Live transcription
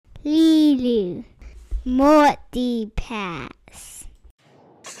blue. Morty Pass.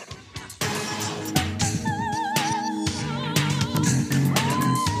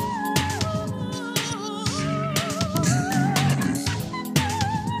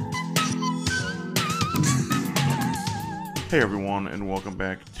 Hey everyone, and welcome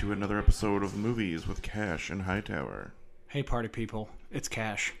back to another episode of Movies with Cash and Hightower. Hey party people, it's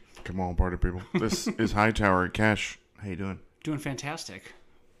Cash. Come on, party people. This is Hightower. Cash, how you doing? Doing fantastic.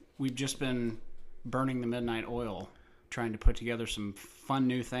 We've just been burning the midnight oil, trying to put together some fun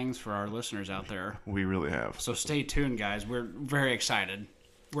new things for our listeners out there. We really have. So stay tuned, guys. We're very excited.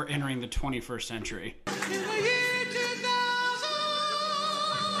 We're entering the 21st century.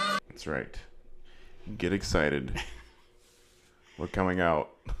 That's right. Get excited. We're coming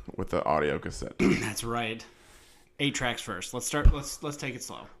out with the audio cassette. That's right. 8 tracks first. Let's start. Let's take it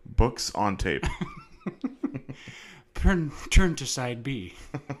slow. Books on tape. Turn to side B.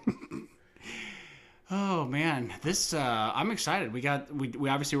 Oh man, this I'm excited. We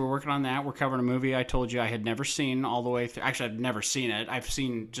obviously were working on that. We're covering a movie I told you I had never seen all the way through. Actually, I've never seen it. I've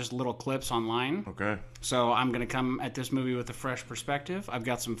seen just little clips online. Okay. So I'm gonna come at this movie with a fresh perspective. I've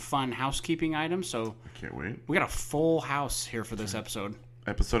got some fun housekeeping items. So I can't wait. We got a full house here for this episode.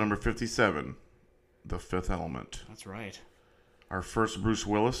 Episode number 57, The Fifth Element. That's right. Our first Bruce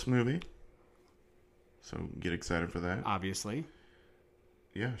Willis movie. So get excited for that. Obviously.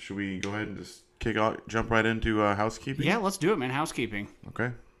 Yeah. Should we go ahead and just jump right into housekeeping? Yeah, let's do it, man. Housekeeping.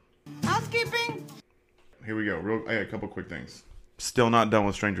 Okay. Housekeeping. Here we go. I got a couple quick things. Still not done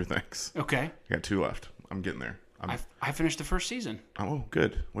with Stranger Things. Okay. I got 2 left. I'm getting there. I finished the first season. Oh,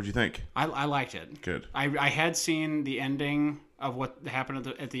 good. What'd you think? I liked it. Good. I had seen the ending of what happened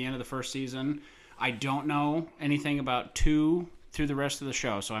at the end of the first season. I don't know anything about 2 through the rest of the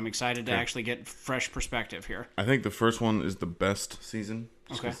show, so I'm excited to actually get fresh perspective here. I think the first one is the best season.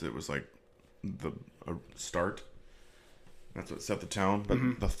 Okay. Because it was like the start. That's what set the tone.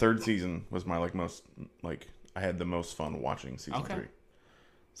 But the third season was my I had the most fun watching season 3.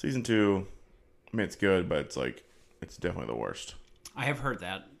 Season 2, I mean, it's good, but it's definitely the worst. I have heard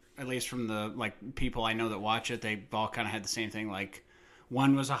that, at least from the people I know that watch it. They all kind of had the same thing.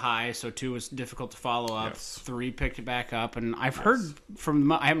 1 was a high, so 2 was difficult to follow up. Yes. 3 picked it back up, and I've heard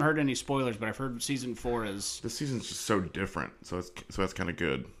I haven't heard any spoilers, but I've heard season 4 is. This season's just so different, so that's kind of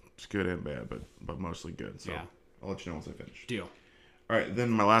good. It's good and bad, but mostly good. So yeah. I'll let you know once I finish. Deal. All right, then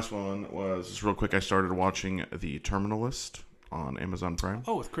my last one was just real quick. I started watching The Terminalist on Amazon Prime.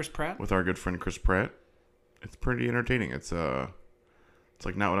 Oh, with Chris Pratt? With our good friend Chris Pratt. It's pretty entertaining. It's not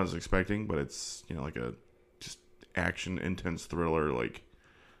what I was expecting, but it's like a just action, intense thriller.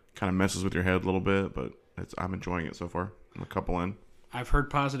 Kind of messes with your head a little bit, but I'm enjoying it so far. I'm a couple in. I've heard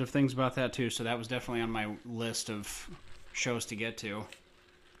positive things about that too, so that was definitely on my list of shows to get to.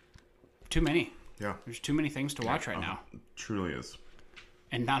 Too many. Yeah. There's too many things to watch right now. It truly is.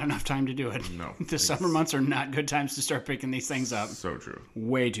 And not enough time to do it. No. The summer months are not good times to start picking these things up. So true.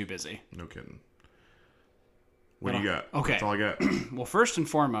 Way too busy. No kidding. What do you got? Okay. That's all I got. Well, first and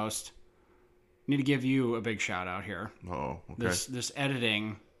foremost, I need to give you a big shout out here. Oh, okay. This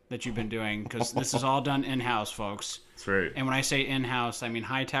editing that you've been doing, because this is all done in-house, folks. That's right. And when I say in-house, I mean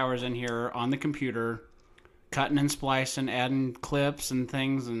Hightower's in here on the computer, cutting and splicing, adding clips and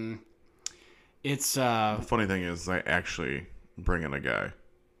things, and it's... The funny thing is, I actually bring in a guy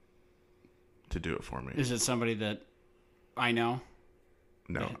to do it for me. Is it somebody that I know?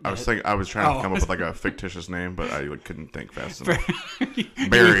 No, I was trying to come up with a fictitious name, but I couldn't think fast enough.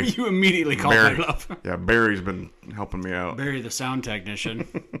 Barry. You immediately called Barry. that up. Yeah, Barry's been helping me out. Barry, the sound technician.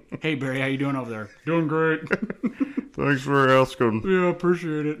 Hey, Barry, how you doing over there? Doing great. Thanks for asking. Yeah,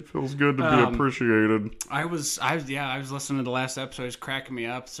 appreciate it. Feels good to be appreciated. I was listening to the last episode. It was cracking me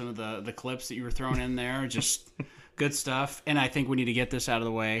up. Some of the clips that you were throwing in there, just good stuff. And I think we need to get this out of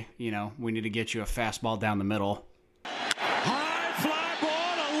the way. We need to get you a fastball down the middle.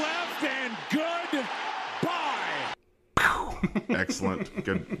 Excellent.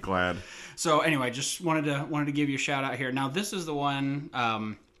 Good. Glad. So anyway, just wanted to give you a shout out here. Now this is the one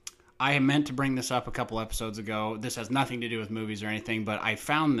I meant to bring this up a couple episodes ago. This has nothing to do with movies or anything, but I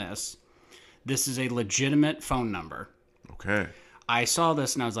found this. This is a legitimate phone number. Okay. I saw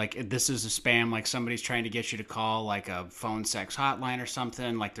this and I was like, this is a spam. Like somebody's trying to get you to call a phone sex hotline or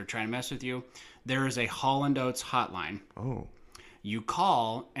something. Like they're trying to mess with you. There is a Hall & Oates hotline. Oh. You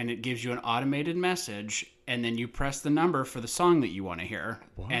call and it gives you an automated message, and then you press the number for the song that you want to hear,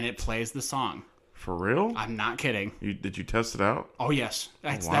 and it plays the song. For real? I'm not kidding. Did you test it out? Oh yes.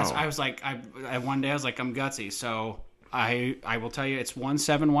 That's I was like, one day I was like, I'm gutsy. So I will tell you, it's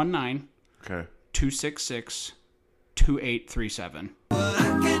 1719. Okay. 266 2837.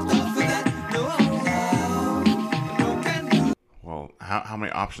 How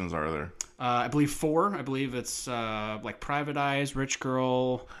many options are there? I believe 4. I believe it's like Private Eyes, Rich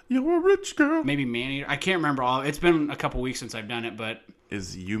Girl. You're a rich girl. Maybe Maneater. I can't remember all. It's been a couple weeks since I've done it, but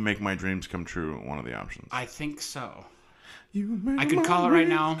Is You Make My Dreams Come True one of the options? I think so. You make I could my call it right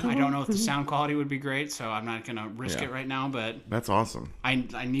now. dreams I don't know if the come sound quality would be great, so I'm not gonna risk Yeah. it right now. But true. That's awesome. I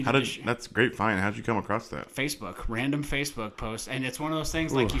need That's great. Fine. How'd you come across that? Facebook, random Facebook post, and it's one of those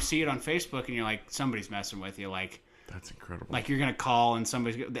things like you see it on Facebook, and you're like, somebody's messing with you, like That's incredible. you're gonna call and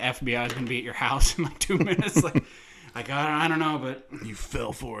the FBI is gonna be at your house in like 2 minutes. Like I don't know, but You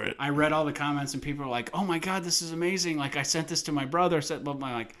fell for it. I read all the comments and people are like, "Oh my god, this is amazing!" Like I sent this to my brother. I'm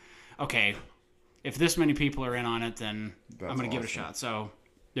like, okay, if this many people are in on it, then I'm gonna give it a shot. So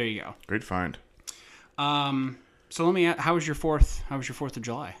there you go. Great find. So let me ask, how was your 4th of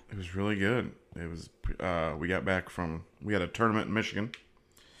July? It was really good. It was. We got back we had a tournament in Michigan,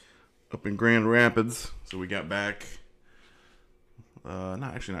 up in Grand Rapids. So we got back.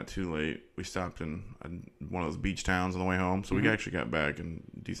 Not too late. We stopped in one of those beach towns on the way home, so we actually got back in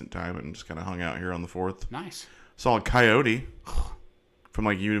decent time and just kind of hung out here on the 4th. Nice. Saw a coyote from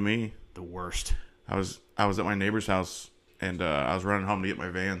like you to me. The worst. I was at my neighbor's house and I was running home to get my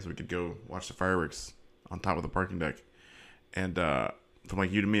van so we could go watch the fireworks on top of the parking deck. And from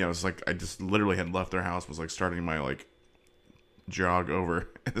like you to me, I was like, I just literally had left their house, was like starting my like jog over,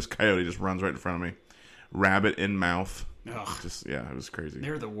 and this coyote just runs right in front of me, rabbit in mouth. Ugh. It was crazy.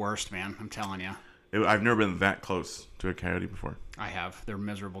 They're the worst, man. I'm telling you. I've never been that close to a coyote before. I have. They're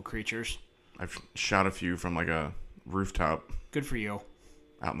miserable creatures. I've shot a few from like a rooftop Good for you.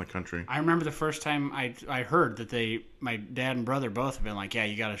 out in the country. I remember the first time I heard that my dad and brother both have been like, yeah,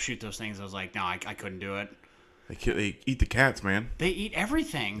 you got to shoot those things. I was like, no, I couldn't do it. They eat the cats, man. They eat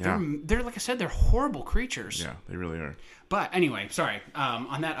everything. Yeah. They're like I said, they're horrible creatures. Yeah, they really are. But anyway, sorry.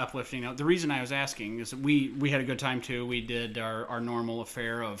 On that uplifting note, the reason I was asking is that we had a good time too. We did our normal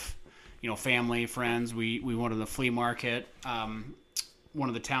affair of, family, friends. We went to the flea market, one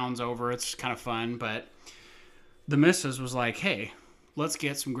of the towns over. It's kind of fun. But the missus was like, hey, let's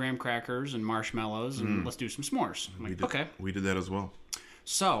get some graham crackers and marshmallows and let's do some s'mores. I'm like, okay. We did that as well.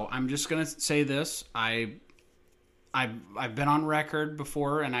 So I'm just gonna say this. I've been on record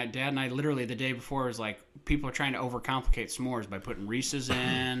before, and Dad and I literally the day before was like, people are trying to overcomplicate s'mores by putting Reese's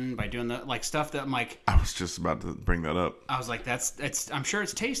in, by doing the like stuff that I'm like. I was just about to bring that up. I was like, I'm sure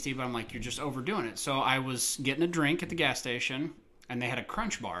it's tasty, but I'm like, you're just overdoing it. So I was getting a drink at the gas station, and they had a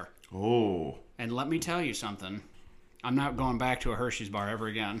Crunch bar. Oh. And let me tell you something. I'm not going back to a Hershey's bar ever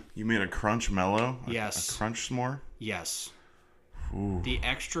again. You made a Crunch Mellow? Yes. A Crunch s'more? Yes. Ooh. The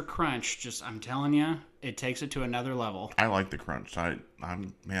extra crunch, I'm telling you, it takes it to another level. I like the crunch. I've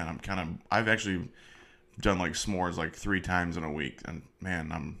actually done like s'mores like 3 times in a week, and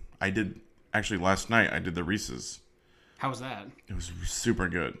man, last night I did the Reese's. How was that? It was super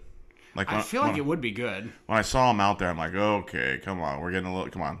good. I feel like it would be good. When I saw them out there, I'm like, okay, come on, we're getting a little.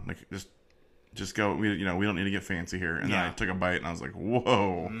 Come on, like just go. We don't need to get fancy here. And then I took a bite, and I was like,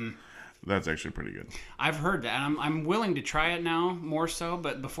 whoa. That's actually pretty good. I've heard that, and I'm willing to try it now more so.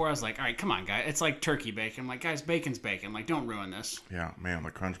 But before I was like, all right, come on, guys. It's like turkey bacon. I'm like, guys, bacon's bacon. Like, don't ruin this. Yeah, man,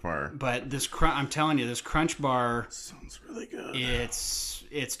 the Crunch Bar. But I'm telling you, this Crunch Bar Sounds really good.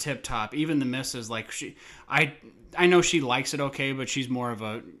 It's tip top. Even the missus, like I know she likes it okay, but she's more of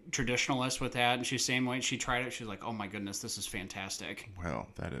a traditionalist with that, and she's the same way. She tried it. She's like, oh my goodness, this is fantastic. Well,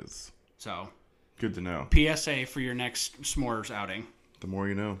 that is so good to know. PSA for your next s'mores outing. The more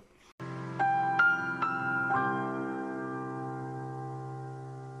you know.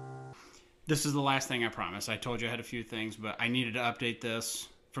 This is the last thing I promise. I told you I had a few things, but I needed to update this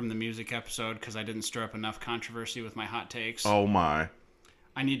from the music episode because I didn't stir up enough controversy with my hot takes. Oh my.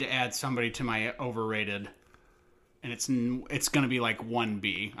 I need to add somebody to my overrated, and it's going to be like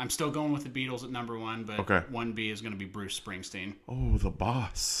 1B. I'm still going with the Beatles at number 1, but okay. 1B is going to be Bruce Springsteen. Oh, the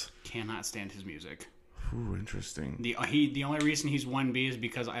boss. Cannot stand his music. Ooh, interesting. The only reason he's 1B is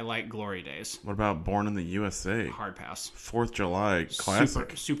because I like Glory Days. What about Born in the USA? Hard pass. 4th of July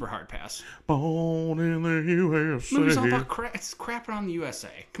classic. Super hard pass. Born in the USA. Movie's all about it's crapping on the USA.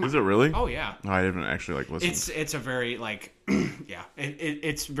 Come on. Is it really? Oh yeah. No, I haven't actually listened. It's a very yeah.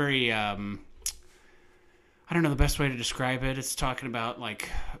 It's very I don't know the best way to describe it. It's talking about like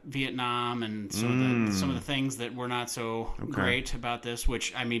Vietnam and some of the things that were not so great about this.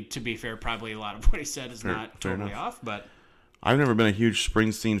 Which I mean, to be fair, probably a lot of what he said is not totally off. But I've never been a huge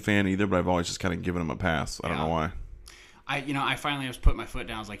Springsteen fan either, but I've always just kind of given him a pass. I don't know why. I finally was put my foot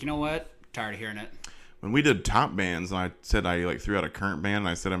down. I was like, you know what? Tired of hearing it. When we did top bands, and I said I threw out a current band, and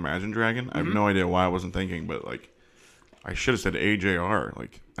I said Imagine Dragon. I have no idea why I wasn't thinking, but I should have said AJR.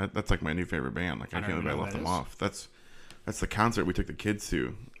 That's like my new favorite band. I can't believe I left them off. That's the concert we took the kids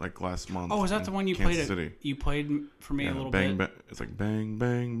to like last month. Oh, is that the one you Kansas played? City. You played for me a little bang, bit. It's like bang,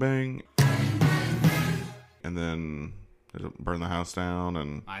 bang, bang, and then there's a Burn the House Down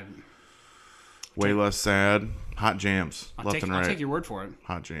and Way Less Sad. Hot jams, left and right. I'll take your word for it.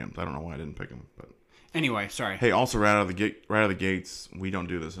 Hot jams. I don't know why I didn't pick them, but anyway, sorry. hey, also right out of the gates, we don't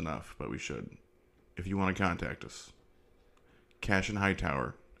do this enough, but we should. If you want to contact us,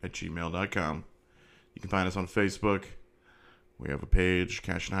 cashandhightower@gmail.com. You can find us on Facebook. We have a page,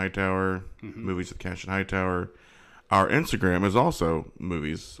 Cash and Hightower, Movies with Cash and Hightower. Our Instagram is also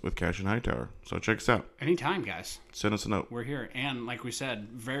Movies with Cash and Hightower. So check us out. Anytime, guys. Send us a note. We're here. And like we said,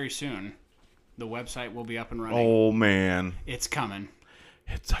 very soon, the website will be up and running. Oh, man. It's coming.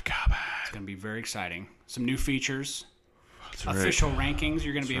 It's a coming. It's going to be very exciting. Some new features. That's right. Official rankings.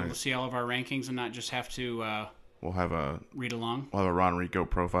 You're going to be able to see all of our rankings and not just have to we'll have a read along. We'll have a Ron Rico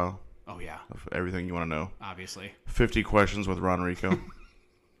profile. Oh, yeah. Of everything you want to know. Obviously. 50 questions with Ron Rico.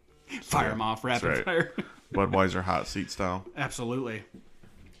 Fire them off rapid fire. Budweiser hot seat style. Absolutely.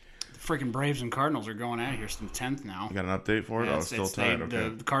 The freaking Braves and Cardinals are going out of here since the 10th now. You got an update for it? Yeah, still tied. Okay.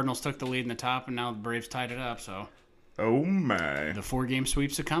 The Cardinals took the lead in the top, and now the Braves tied it up. So. Oh, my. The 4-game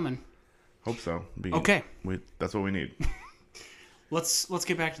sweeps are coming. Hope so. Okay. That's what we need. Let's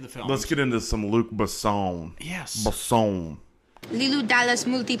get back to the film. Let's get into some Luc Besson. Yes. Besson. Lilou Dallas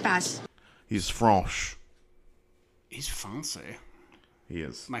Multipass. He's French. He's fancy. He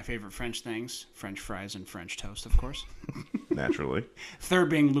is. My favorite French things: French fries and French toast, of course. Naturally. Third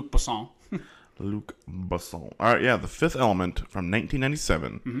being Luc Besson. Luc Besson. All right, yeah, The Fifth Element from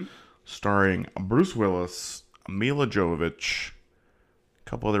 1997, starring Bruce Willis, Mila Jovovich, a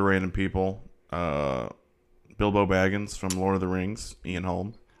couple other random people, Bilbo Baggins from Lord of the Rings, Ian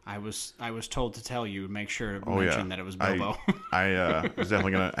Holm. I was told to tell you, make sure to mention that it was Bilbo. I was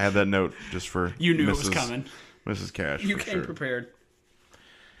definitely gonna. I had that note just for you knew Mrs. it was coming. Mrs. Cash. You came prepared.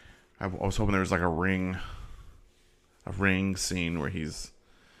 I was hoping there was like a ring scene where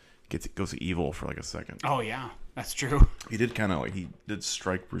goes evil for like a second. Oh yeah, that's true. He did kind of he did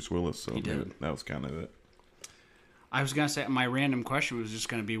strike Bruce Willis, so he did. That was kind of it. I was gonna say my random question was just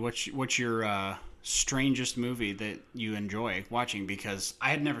gonna be what's your strangest movie that you enjoy watching, because I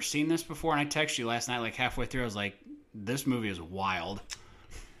had never seen this before, and I texted you last night like halfway through. I was like, this movie is wild.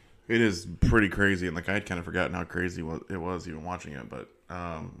 It is pretty crazy, and like I had kind of forgotten how crazy it was even watching it. But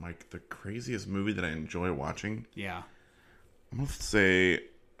like the craziest movie that I enjoy watching, yeah, I'm gonna say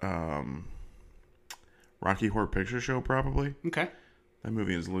Rocky Horror Picture Show probably. Okay, that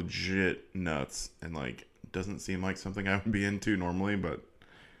movie is legit nuts, and like doesn't seem like something I would be into normally, but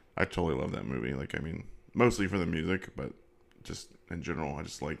I totally love that movie. Like, I mean, mostly for the music, but just in general, I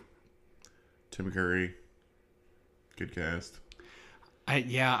just like Tim Curry. Good cast.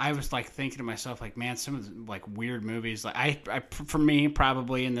 I was like thinking to myself, like, man, some of the like weird movies, like I for me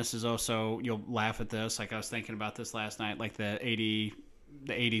probably, and this is also, you'll laugh at this. Like I was thinking about this last night, like the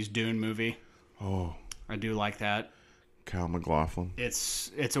 80s Dune movie. Oh, I do like that. Kyle MacLachlan.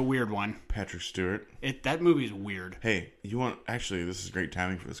 It's a weird one. Patrick Stewart. That movie's weird. Hey, actually, this is great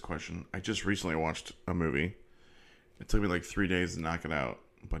timing for this question. I just recently watched a movie. It took me like 3 days to knock it out,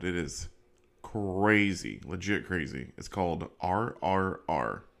 but it is crazy, legit crazy. It's called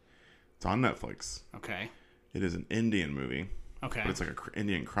RRR. It's on Netflix. Okay. It is an Indian movie. Okay. But it's like an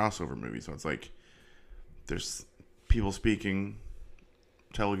Indian crossover movie, so it's like there's people speaking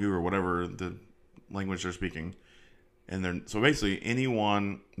Telugu or whatever the language they're speaking. And so basically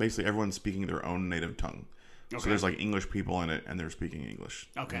everyone's speaking their own native tongue. Okay. So there's like English people in it, and they're speaking English.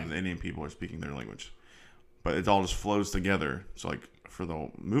 Okay. And the Indian people are speaking their language. But it all just flows together. So like for the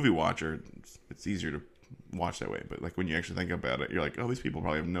movie watcher, it's easier to watch that way. But like when you actually think about it, you're like, oh, these people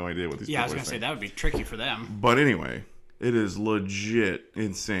probably have no idea what these people are saying. Yeah, I was gonna say that would be tricky for them. But anyway, it is legit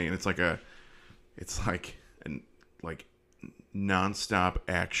insane. It's like nonstop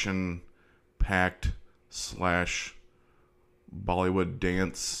action packed / Bollywood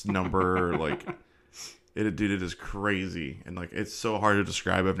dance number. Like it is crazy, and like it's so hard to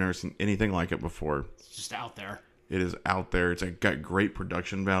describe. I've never seen anything like it before. It's just out there. It is out there. It's like got great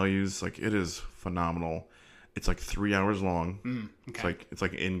production values. Like it is phenomenal. It's like 3 hours long. Okay. It's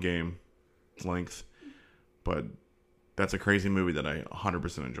like in-game length, but that's a crazy movie that I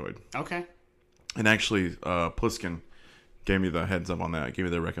 100% enjoyed. Okay. And actually, Pliskin gave me the heads up on that. Gave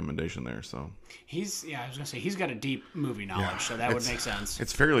me the recommendation there. So I was gonna say he's got a deep movie knowledge, so that would make sense.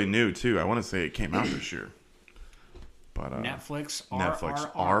 It's fairly new too. I want to say it came out this year. But Netflix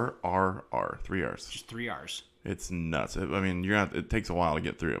RRR 3 R's. Just 3 R's. It's nuts. It takes a while to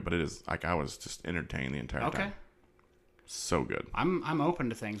get through it, but it is like I was just entertained the entire time. So good. I'm open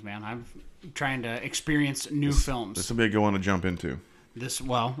to things, man. I'm trying to experience new films. This will be a good one to jump into.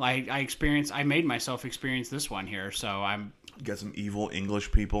 I made myself experience this one here, so I'm Got some evil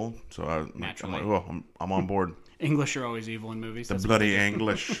English people, so Naturally. I'm like, well, I'm on board. English are always evil in movies. The bloody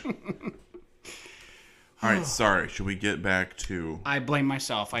English. All right, sorry. Should we get back to? I blame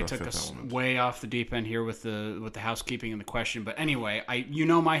myself. I took Fifth us Element. way off the deep end here with the housekeeping and the question. But anyway, you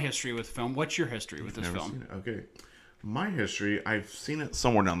know my history with film. What's your history with this Never film? seen it. Okay, my history. I've seen it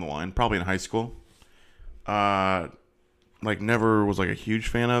somewhere down the line, probably in high school. Like never was like a huge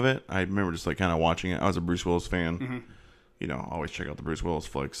fan of it. I remember just like kind of watching it. I was a Bruce Willis fan. Mm-hmm. You know, always check out the Bruce Willis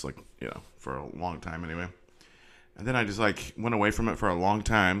flicks, like, you know, for a long time anyway. And then I just like went away from it for a long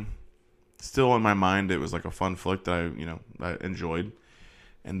time. Still in my mind, it was like a fun flick that I enjoyed.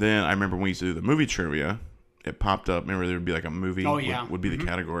 And then I remember when we used to do the movie trivia, it popped up. Remember there would be like a movie would be the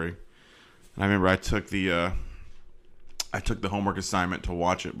category. And I remember I took the homework assignment to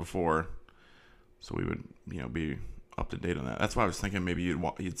watch it before, so we would be up to date on that. That's why I was thinking maybe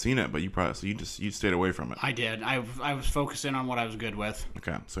you'd seen it, but you stayed away from it. I did. I was focusing on what I was good with.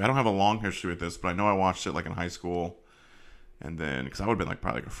 Okay, so I don't have a long history with this, but I know I watched it like in high school, and then because I would have been like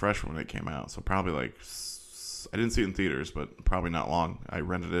probably like a freshman when it came out, so probably like I didn't see it in theaters, but probably not long. I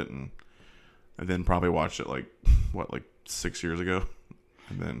rented it and then probably watched it like 6 years ago,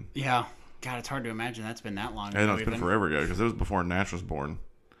 and then Yeah. God, it's hard to imagine that's been that long. I know it's been forever ago because it was before Nash was born.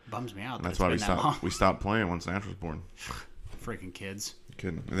 Bums me out. And that's that why it's been that long. we stopped playing once Nash was born. Freaking kids.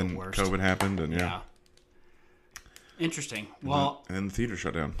 Kidding. And then worst. COVID happened, and yeah. Interesting. Well, and then the theater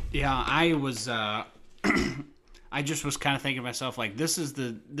shut down. yeah, I was. I just was kind of thinking to myself, like, this is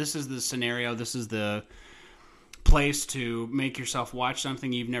the scenario. This is the place to make yourself watch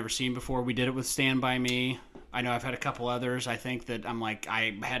something you've never seen before. We did it with Stand By Me. I know I've had a couple others. I think that I'm like,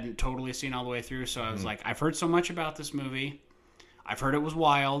 I hadn't totally seen all the way through, so I was like, I've heard so much about this movie. I've heard it was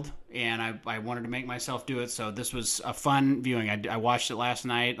wild, and I wanted to make myself do it, so this was a fun viewing. I watched it last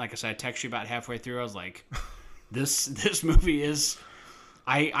night. Like I said, I texted you about halfway through. I was like, this movie is...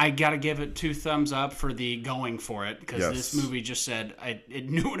 I got to give it 2 thumbs up for the going for it, because this movie just said, it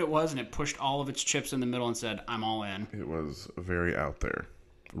knew what it was, and it pushed all of its chips in the middle and said, I'm all in. It was very out there,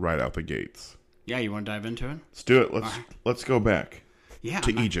 right out the gates. Yeah, you want to dive into it? Let's do it. Let's go back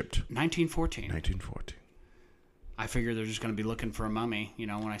to Egypt. 1914. 1914. I figure they're just going to be looking for a mummy, when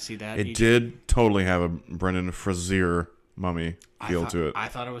I see that. It did totally have a Brendan Fraser mummy feel to it. I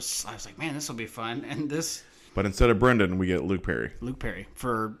thought I was like, man, this will be fun. And this... But instead of Brendan, we get Luke Perry. Luke Perry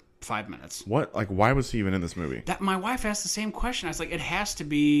for 5 minutes. What? Like, why was he even in this movie? That my wife asked the same question. I was like, it has to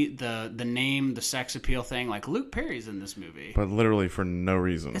be the name, the sex appeal thing. Like, Luke Perry's in this movie. But literally for no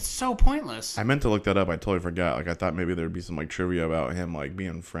reason. It's so pointless. I meant to look that up. I totally forgot. Like, I thought maybe there'd be some like trivia about him like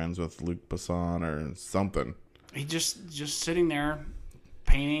being friends with Luc Besson or something. He just sitting there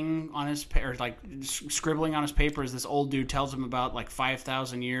painting on his or like scribbling on his paper as this old dude tells him about like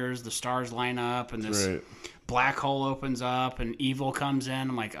 5,000 years, the stars line up, and this black hole opens up, and evil comes in.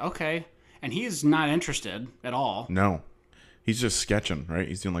 I'm like, okay, and he's not interested at all. No, he's just sketching, right?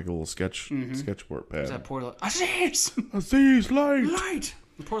 He's doing like a little sketchboard pad. That poor little Aziz, light.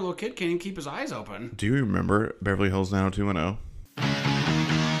 The poor little kid can't even keep his eyes open. Do you remember Beverly Hills 90210?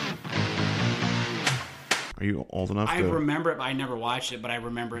 Are you old enough? I remember it, but I never watched it. But I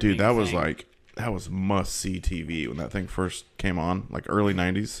remember it. Dude, that was must see TV when that thing first came on, like early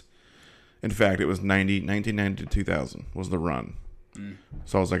 90s. In fact, it was 1990 to 2000 was the run.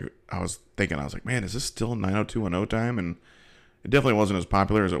 So I was thinking, man, is this still 90210 time? And it definitely wasn't as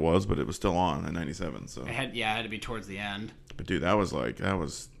popular as it was, but it was still on in 97. So it had to be towards the end. But dude, that was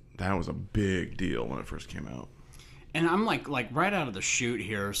a big deal when it first came out. And I'm like right out of the chute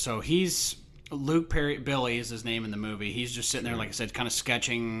here. So he's Luke Perry, Billy is his name in the movie. He's just sitting there, like I said, kind of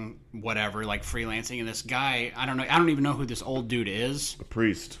sketching whatever, like freelancing. And this guy, I don't even know who this old dude is. The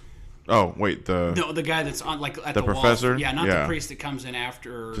priest. Oh wait, the guy that's on like at the professor. Wall. Yeah, not the priest that comes in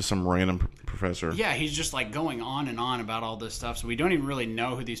after. Just some random professor. Yeah, he's just like going on and on about all this stuff. So we don't even really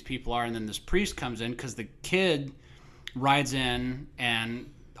know who these people are. And then this priest comes in because the kid rides in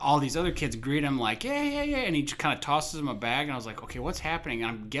and all these other kids greet him like, yeah, and he just kind of tosses him a bag. And I was like, okay, what's happening? And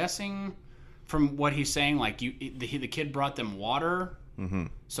I'm guessing from what he's saying, like the kid brought them water. Mm-hmm.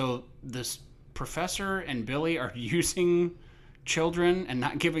 So this professor and Billy are using children and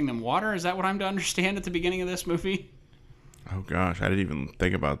not giving them water. Is that what I'm to understand at the beginning of this movie? Oh gosh, I didn't even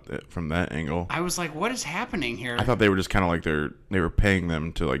think about it from that angle. I was like, what is happening here? I thought they were just kind of like they were paying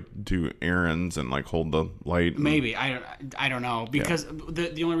them to like do errands and like hold the light. Maybe I don't know, because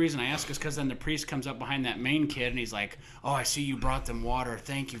the only reason I ask is because then the priest comes up behind that main kid and he's like, oh, I see you brought them water.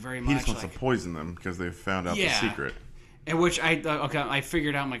 Thank you very much. He just wants to poison them because they found out the secret. And which I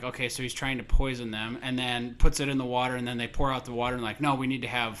figured out. I'm like, okay, so he's trying to poison them, and then puts it in the water, and then they pour out the water, and like, no, we need to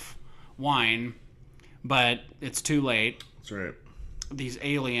have wine, but it's too late. That's right. These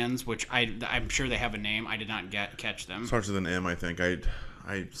aliens, which I'm sure they have a name, I did not catch them. Starts with an M, I think.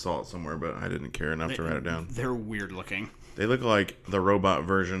 I saw it somewhere, but I didn't care enough to write it down. They're weird looking. They look like the robot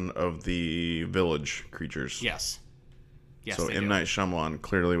version of the Village creatures. Yes. Yes. So M. Night Shyamalan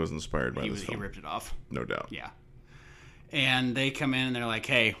clearly was inspired by this film. He ripped it off. No doubt. Yeah. And they come in and they're like,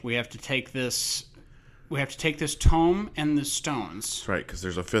 "Hey, we have to take this. We have to take this tome and the stones." That's right, because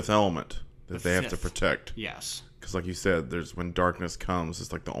there's a fifth element that they have to protect. Yes. Because, like you said, there's when darkness comes,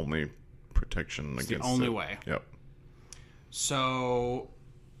 it's like the only protection It's against the only it. way. Yep. So,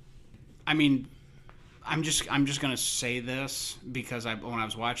 I mean, I'm just gonna say this because when I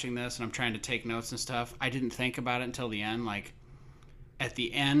was watching this and I'm trying to take notes and stuff, I didn't think about it until the end. Like, at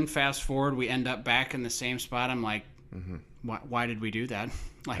the end, fast forward, we end up back in the same spot. I'm like, why did we do that?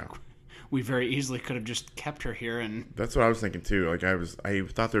 Like, we very easily could have just kept her here. And that's what I was thinking too. Like I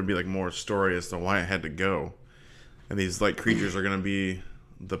thought there'd be like more story as to why it had to go, and these like creatures are gonna be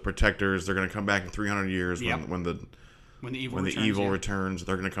the protectors. They're gonna come back in 300 years when the evil returns.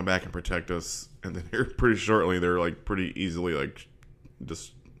 They're gonna come back and protect us, and then here pretty shortly they're like pretty easily like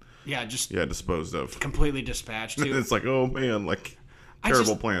disposed of, completely dispatched. Too. It's like, oh man, like.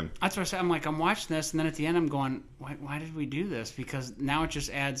 Terrible plan. That's what I said. I'm like, I'm watching this, and then at the end, I'm going, why did we do this? Because now it just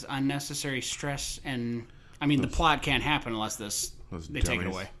adds unnecessary stress, and I mean, the plot can't happen unless they take it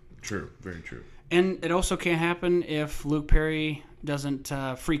away. True, very true. And it also can't happen if Luke Perry doesn't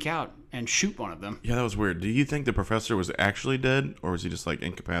freak out and shoot one of them. Yeah, that was weird. Do you think the professor was actually dead, or was he just like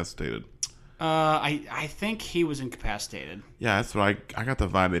incapacitated? I think he was incapacitated. Yeah, that's what I got the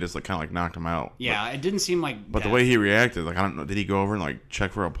vibe. They just like kind of like knocked him out. Yeah, it didn't seem like. But death. The way he reacted, like I don't know, did he go over and like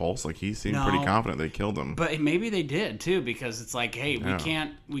check for a pulse? Like he seemed pretty confident they killed him. But maybe they did too, because it's like, hey, we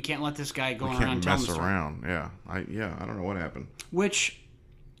can't let this guy go around and tell mess around. Yeah, I don't know what happened. Which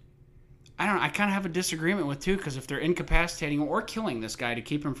I don't know. I kind of have a disagreement with too, because if they're incapacitating or killing this guy to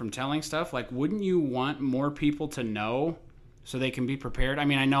keep him from telling stuff, like, wouldn't you want more people to know? So they can be prepared. I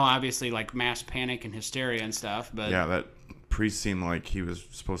mean, I know obviously like mass panic and hysteria and stuff, but yeah, that priest seemed like he was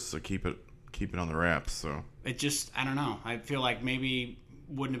supposed to keep it on the wraps. So it just, I don't know. I feel like maybe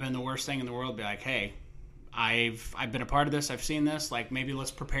wouldn't have been the worst thing in the world. Be like, hey, I've been a part of this. I've seen this. Like, maybe let's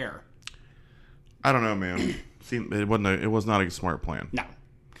prepare. I don't know, man. It was not a smart plan. No.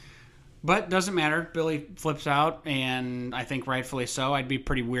 But doesn't matter. Billy flips out, and I think rightfully so. I'd be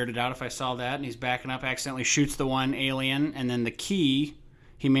pretty weirded out if I saw that. And he's backing up, accidentally shoots the one alien, and then the key,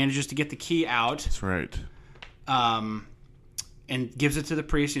 he manages to get the key out. That's right. And gives it to the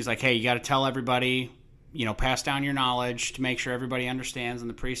priest. He's like, hey, you got to tell everybody, pass down your knowledge to make sure everybody understands. And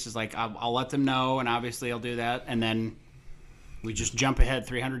the priest is like, I'll let them know, and obviously he'll do that. And then we just jump ahead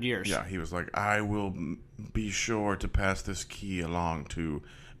 300 years. Yeah, he was like, I will be sure to pass this key along to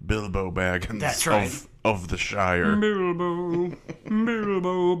Bilbo Baggins. That's right. of the Shire. Bilbo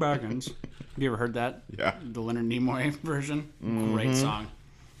Baggins. Have you ever heard that? Yeah. The Leonard Nimoy version. Mm-hmm. Great song.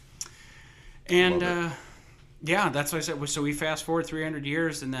 And that's what I said. So we fast forward 300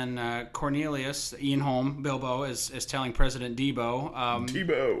 years, and then Cornelius, Ian Holm, Bilbo, is telling President Debo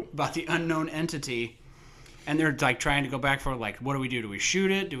about the unknown entity. And they're like trying to go back for like, what do we do? Do we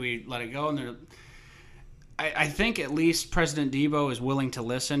shoot it? Do we let it go? And I think at least President Debo is willing to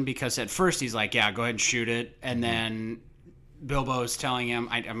listen, because at first he's like, yeah, go ahead and shoot it. And then Bilbo is telling him,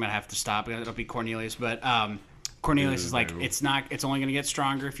 I'm going to have to stop. It'll be Cornelius. But Cornelius is like, it's only going to get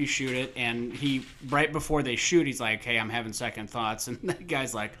stronger if you shoot it. And he, right before they shoot, he's like, hey, I'm having second thoughts. And that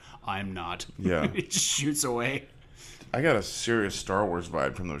guy's like, I'm not. Yeah. He just shoots away. I got a serious Star Wars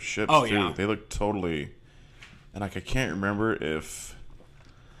vibe from those ships, too. Yeah. They look totally... And like I can't remember if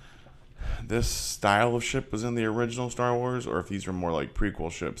this style of ship was in the original Star Wars, or if these are more like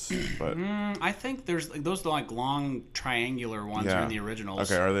prequel ships. But I think there's those like long triangular ones are in the originals.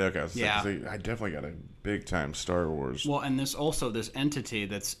 Okay, are they? Okay, yeah. I definitely got a big time Star Wars. Well, and this entity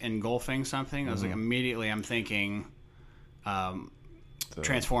that's engulfing something. I was like, immediately I'm thinking,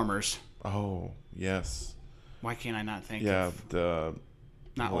 Transformers. Oh yes. Why can't I not think? Yeah, of...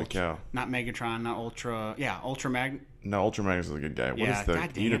 Not Megatron, not Ultra. Yeah, Ultramag. No, Ultramag is a good guy. What is the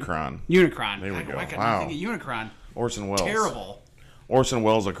Unicron? Unicron. There we go. Why couldn't I think of Unicron? Orson Welles. Terrible. Orson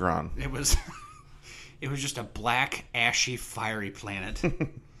Welles-acron. It was just a black, ashy, fiery planet.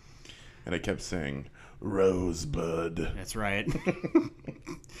 And it kept saying, Rosebud. That's right.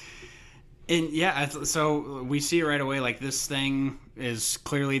 And yeah, so we see right away, like, this thing is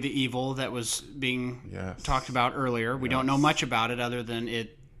clearly the evil that was being talked about earlier. We don't know much about it other than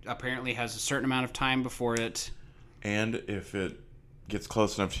it apparently has a certain amount of time before it And if it gets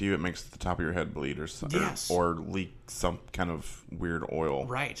close enough to you, it makes the top of your head bleed or leak some kind of weird oil.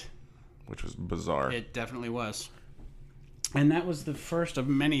 Right. Which was bizarre. It definitely was. And that was the first of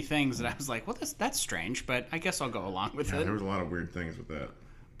many things that I was like, well, that's strange, but I guess I'll go along with it. There was a lot of weird things with that.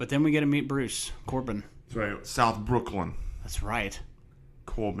 But then we get to meet Bruce Corbin. That's right. South Brooklyn. That's right.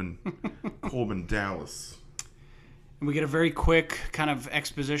 Corbin, Dallas. And we get a very quick kind of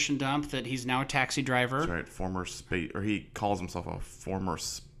exposition dump that he's now a taxi driver. That's right. He calls himself a former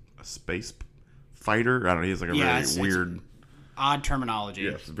space fighter. I don't know. He has like a very weird, odd terminology.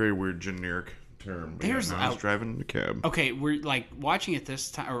 Yes, a very weird generic term. I was driving the cab. Okay, we're like watching it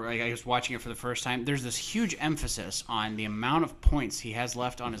this time, or I was watching it for the first time. There's this huge emphasis on the amount of points he has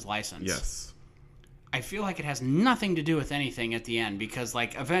left on his license. Yes. I feel like it has nothing to do with anything at the end because,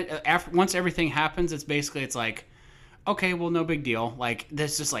 like, once everything happens, it's like, okay, well, no big deal. Like,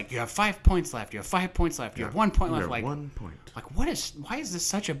 there's just like, you have 5 points left. You have 5 points left. You have 1 point left. Like 1 point. Like, why is this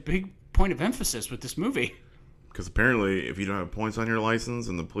such a big point of emphasis with this movie? Because apparently, if you don't have points on your license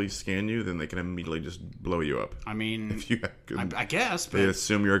and the police scan you, then they can immediately just blow you up. I mean, if you I guess they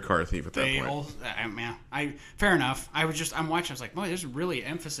assume you're a car thief at that point. Fair enough. I'm watching. I was like, boy, there's really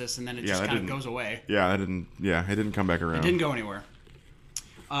emphasis, and then it just kind of goes away. Yeah, it didn't come back around. It didn't go anywhere.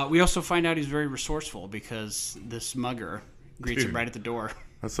 We also find out he's very resourceful because this mugger greets him right at the door.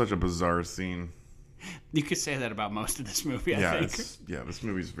 That's such a bizarre scene. You could say that about most of this movie, I think. This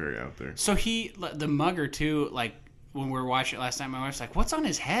movie's very out there. So the mugger too, like when we were watching it last night, my wife's like, what's on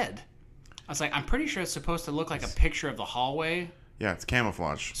his head? I was like, I'm pretty sure it's supposed to look like a picture of the hallway. Yeah, it's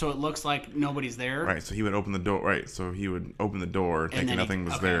camouflage. So it looks like nobody's there. Right, so he would open the door, thinking nothing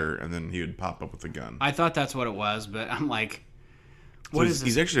was there, and then he would pop up with a gun. I thought that's what it was, but I'm like, what is this?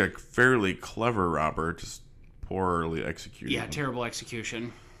 He's actually a fairly clever robber, just poorly executed. Yeah, terrible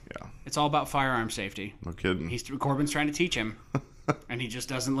execution. Yeah. It's all about firearm safety. No kidding. Corbin's trying to teach him, and he just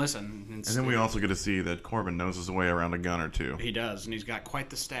doesn't listen. And then we also get to see that Corbin knows his way around a gun or two. He does, and he's got quite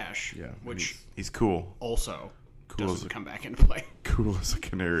the stash. Yeah, which he's cool. Also, doesn't come back into play. Cool as a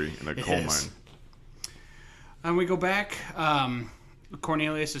canary in a coal mine. And we go back.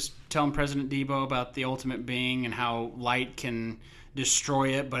 Cornelius is telling President Debo about the ultimate being and how light can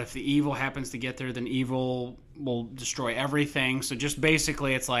destroy it, but if the evil happens to get there, then evil will destroy everything. So just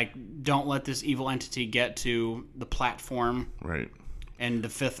basically it's like, don't let this evil entity get to the platform. Right. And the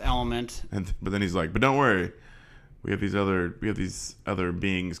fifth element. But then he's like, but don't worry. We have these other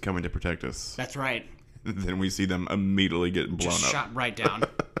beings coming to protect us. That's right. And then we see them immediately get blown up. Shot right down.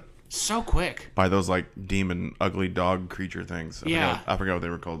 So quick. By those like demon ugly dog creature things. I forgot what they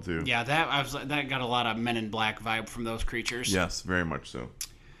were called too. Yeah, that got a lot of Men in Black vibe from those creatures. Yes, very much so.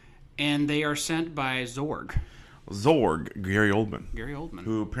 And they are sent by Zorg. Gary Oldman.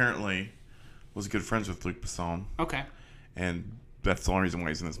 Who apparently was good friends with Luc Besson. Okay. And that's the only reason why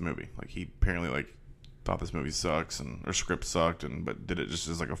he's in this movie. Like he apparently thought this movie sucks or script sucked but did it just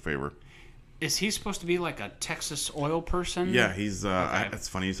as like a favor. Is he supposed to be like a Texas oil person? Yeah, he's. Okay. It's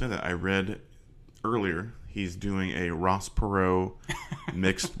funny you say that. I read earlier he's doing a Ross Perot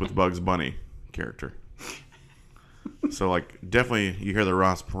mixed with Bugs Bunny character. So definitely you hear the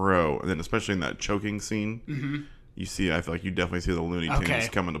Ross Perot, and then especially in that choking scene, you see. I feel like you definitely see the Looney Tunes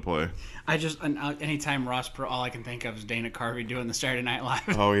come into play. Anytime Ross Perot, all I can think of is Dana Carvey doing the Saturday Night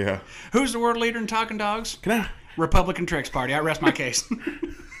Live. Oh yeah. Who's the world leader in talking dogs? Can I? Republican Tricks Party. I rest my case.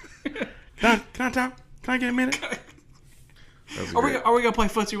 Can I talk? Can I get a minute? Are we gonna play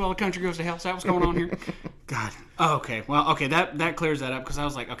footsie while the country goes to hell? Is that what's going on here? God. Oh, okay. Well, okay. That clears that up because I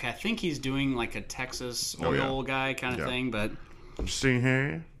was like, okay, I think he's doing like a Texas oil guy kind of thing, but see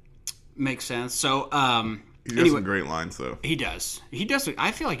here makes sense. So, he does some great lines though. He does.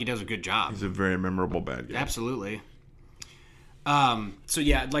 I feel like he does a good job. He's a very memorable bad guy. Absolutely. So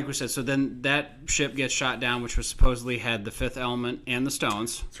yeah, like we said, so then that ship gets shot down, which was supposedly had the fifth element and the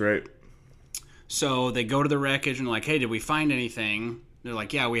stones. That's right. So they go to the wreckage and like, hey, did we find anything? They're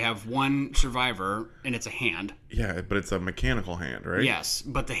like, yeah, we have one survivor, and it's a hand. Yeah, but it's a mechanical hand, right? Yes,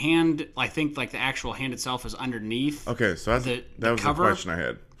 but the hand, I think like the actual hand itself is underneath. Okay, so that was the question I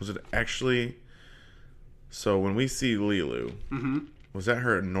had. Was it actually... So when we see Lilu, was that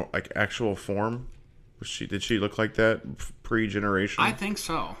her actual form? Did she look like that pre-generation? I think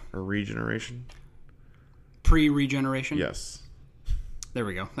so. Or regeneration? Pre-regeneration? Yes. There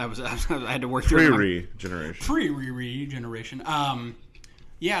we go. I had to work through Pre-regeneration. Pre-regeneration.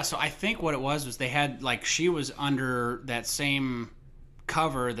 Yeah, so I think what it was they had, she was under that same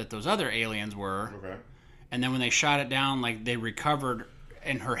cover that those other aliens were. Okay. And then when they shot it down, they recovered,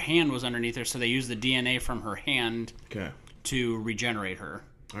 and her hand was underneath her, so they used the DNA from her hand to regenerate her.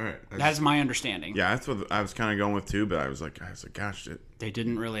 All right. That's my understanding. Yeah, that's what I was kind of going with too. But I was like, gosh, They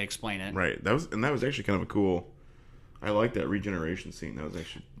didn't really explain it. right. That was actually kind of a cool. I like that regeneration scene. That was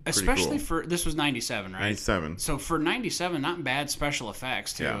actually pretty Especially cool. for this was 97, right? 97. So for 97, not bad special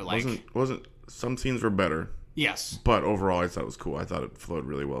effects too. Yeah, Like wasn't some scenes were better, yes, but overall I thought it was cool. I thought it flowed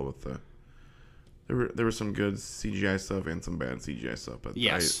really well with the. There was some good CGI stuff and some bad CGI stuff, but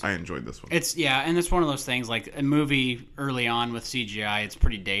yes. I enjoyed this one. It's and it's one of those things like a movie early on with CGI. It's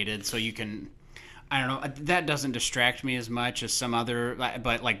pretty dated, so you can. I don't know. That doesn't distract me as much as some other,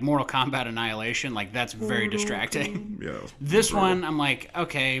 but like Mortal Kombat Annihilation, like that's very distracting. Yeah. This one, I'm like,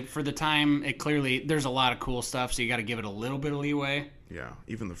 okay, for the time, it clearly there's a lot of cool stuff, so you got to give it a little bit of leeway. Yeah,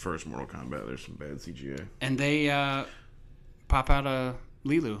 even the first Mortal Kombat, there's some bad CGI. And they pop out a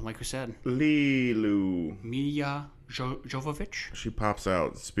Lilu, like we said. Lilu. Mia Jovovich. She pops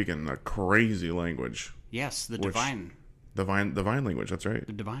out speaking a crazy language. Yes, the Which- divine. Divine language, that's right.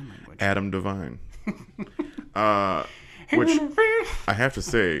 The divine language. Adam Divine. Which I have to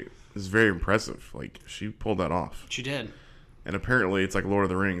say is very impressive. Like, she pulled that off. She did. And apparently it's like Lord of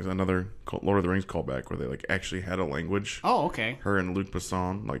the Rings, another Lord of the Rings callback where they like actually had a language. Oh, okay. Her and Luc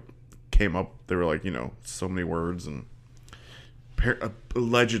Besson like came up. They were like, so many words, and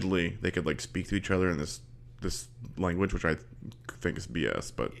allegedly they could like speak to each other in this language, which I think is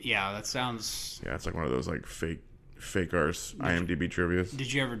BS. But Yeah, that sounds. yeah, it's like one of those like fake arse IMDb trivia.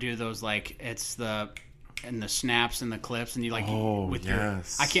 Did you ever do those like it's the snaps and the clips and you like Yes. your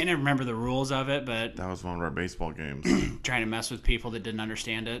I can't even remember the rules of it, but That was one of our baseball games. trying to mess with people that didn't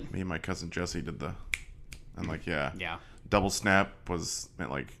understand it. Me and my cousin Jesse did and like Yeah. double snap meant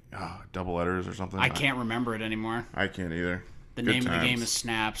like double letters or something. I can't remember it anymore. I can't either. The Good name of the game times. is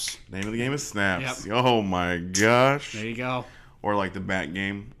Snaps. Name of the game is Snaps. Yep. Oh my gosh. There you go. Or like the bat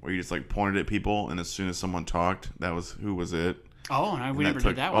game where you just like pointed at people and as soon as someone talked, that was who was it. Oh, no, we And never took,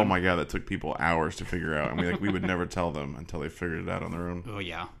 did that one. Oh my god, that took people hours to figure out. And we would never tell them until they figured it out on their own. Oh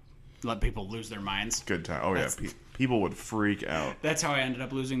yeah, let people lose their minds. Good time. Oh yeah, people would freak out. That's how I ended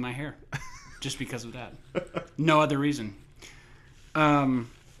up losing my hair, just because of that. No other reason.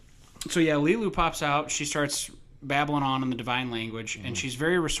 So yeah, Lilu pops out. She starts babbling on in the divine language, and she's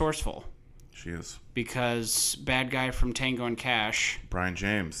very resourceful She is. because bad guy from Tango and Cash, Brian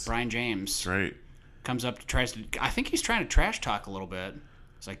James. Brian James, That's right. comes up tries to. I think he's trying to trash talk a little bit.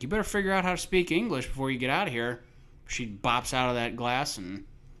 It's like, you better figure out how to speak English before you get out of here. She bops out of that glass and.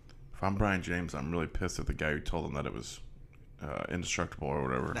 If I'm Brian James, I'm really pissed at the guy who told him that it was indestructible or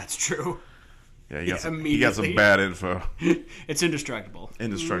whatever. That's true. Yeah, he got immediately. some bad info. It's indestructible.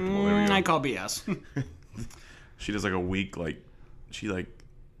 Indestructible. There we go. I call BS. She does like a week,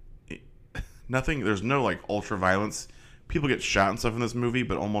 nothing. There's no like ultra violence. People get shot and stuff in this movie,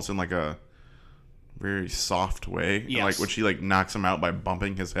 but almost in like a very soft way. Yes. Like when she like knocks him out by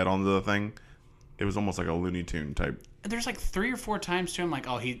bumping his head onto the thing, it was almost like a Looney Tune type. There's like 3 or 4 times to him, like,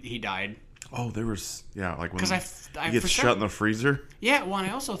 oh, he died. Oh, there was like when 'Cause I he gets for shut sure- in the freezer. Yeah, well, and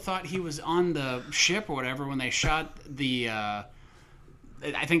I also thought he was on the ship or whatever when they shot the.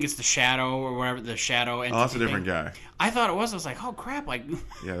 I think it's the Shadow or whatever the Shadow. Oh, that's a different thing. guy. I thought it was. I was like, oh crap! Like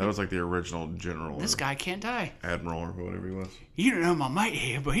Yeah, that was like the original general. this or guy can't die. admiral or whatever he was. You don't know my mate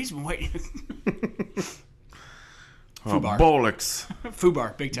here, but he's been waiting. Oh, Fubar. bollocks.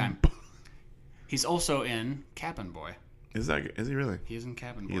 Fubar, big time. He's also in Cabin Boy. Is he really? He is in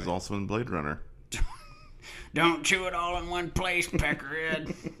Cabin Boy. He is also in Blade Runner. Don't chew it all in one place,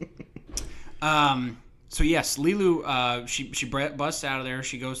 Peckerhead. So yes, Lilu, she busts out of there.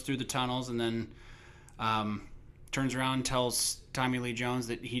 She goes through the tunnels and then turns around and tells Tommy Lee Jones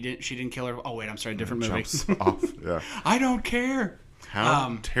that she didn't kill her. Oh wait, I'm sorry, different movie. Jumps off. Yeah. I don't care.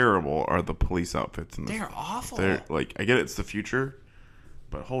 How terrible are the police outfits in this? They're awful. They're like, I get it's the future,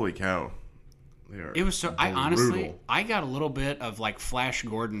 but holy cow, they are. It was so. I brutal. honestly, I got a little bit of like Flash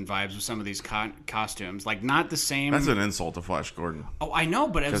Gordon vibes with some of these costumes. Like not the same. That's an insult to Flash Gordon. Oh, I know,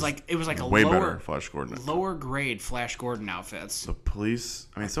 but it was like a way lower, better Flash Gordon. lower grade Flash Gordon outfits. The police.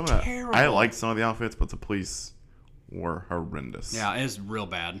 I mean, terrible. I liked some of the outfits, but the police were horrendous. Yeah, it is real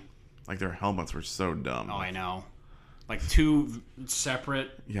bad. Like their helmets were so dumb. Oh, I know. Like 2 separate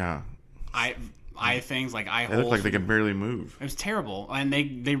Yeah. eye things, like eye They holes. look like they can barely move. It was terrible, and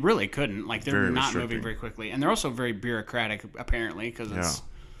they really couldn't. Like they're Very not restricting. moving very quickly, and they're also very bureaucratic apparently because it's Yeah.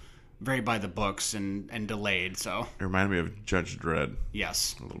 very by the books and delayed. So It reminded me of Judge Dredd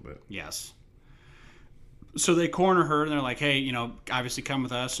yes, a little bit. yes. So they corner her, and they're like, "Hey, obviously come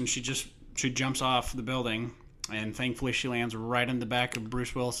with us." And she jumps off the building, and thankfully she lands right in the back of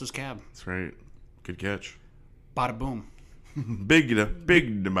Bruce Willis's cab. That's right. Good catch. Bada boom. Big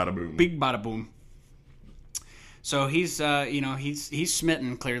bada boom. Big bada boom. So he's he's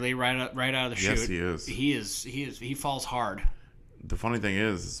smitten clearly right out of the chute. Yes, he is. He falls hard. The funny thing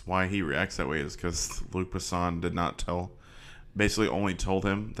is why he reacts that way is because Luc Besson did not basically only told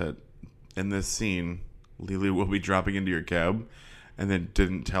him that in this scene, Lily will be dropping into your cab, and then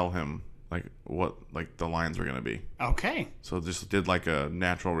didn't tell him what the lines were gonna be. Okay. So just did a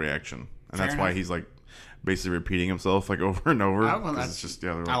natural reaction, and Fair that's why enough. he's basically repeating himself over and over. Oh, well, 'cause it's just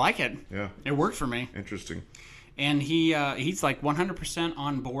I like it. Yeah, It worked for me. interesting. And he's 100%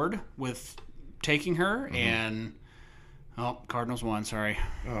 on board with taking her. And Cardinals won. Sorry.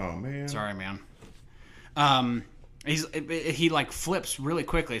 Oh man. Sorry, man. He flips really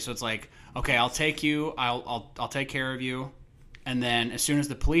quickly, so it's okay, I'll take you, I'll take care of you, and then as soon as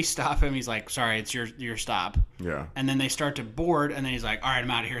the police stop him, he's like, sorry, it's your stop. Yeah. And then they start to board, and then he's like, all right, I'm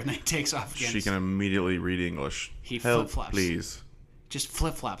out of here, and then he takes off again. She can immediately read English. He Help, flip-flops. please. Just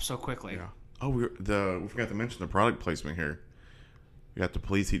flip flops so quickly. Yeah. Oh, we forgot to mention the product placement here. We got the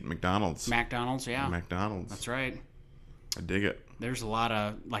police eat McDonald's. McDonald's, yeah. McDonald's. That's right. I dig it. There's a lot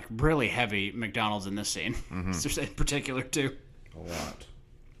of really heavy McDonald's in this scene, in particular too. A lot.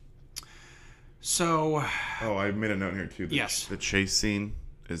 So. Oh, I made a note here too. Yes. The chase scene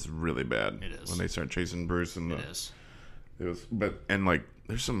is really bad. It is. When they start chasing Bruce and It is. It was,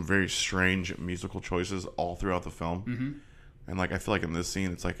 there's some very strange musical choices all throughout the film, and I feel in this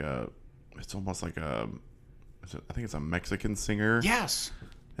scene it's almost I think it's a Mexican singer. Yes.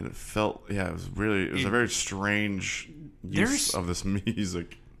 And it felt, it was a very strange use of this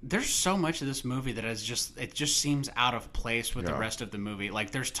music. There's so much of this movie that it just seems out of place with the rest of the movie.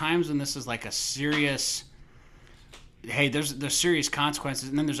 There's times when this is a serious, hey, there's serious consequences,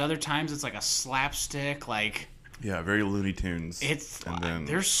 and then there's other times it's a slapstick, Yeah, very Looney Tunes.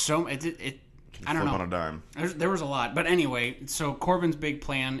 There's so I don't know. On a dime. There was a lot, but anyway, so Corbin's big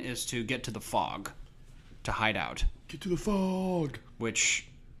plan is to get to the fog, to hide out, Get to the fog. which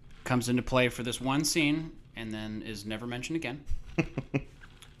comes into play for this one scene and then is never mentioned again.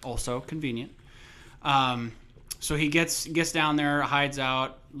 Also convenient. So he gets down there, hides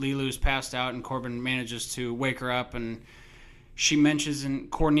out. Lilu's passed out, and Corbin manages to wake her up, and she mentions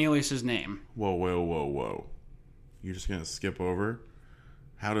Cornelius's name. Whoa. You're just going to skip over?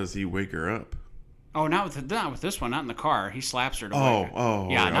 How does he wake her up? Oh, not with this one, not in the car. He slaps her to wake her.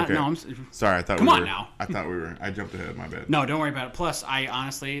 Yeah, okay. No, Sorry, I thought Come on now. I thought we were. I jumped ahead, my bad. No, don't worry about it. Plus, I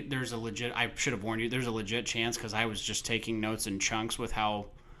should have warned you, there's a legit chance, because I was just taking notes in chunks with how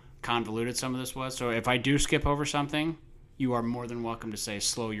convoluted some of this was. So if I do skip over something, you are more than welcome to say,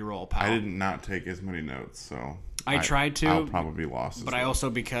 slow your roll, pal. I did not take as many notes, so... I tried to. I'll probably be lost. But I also,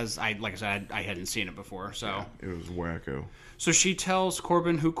 because, like I said, I hadn't seen it before, so... Yeah, it was wacko. So she tells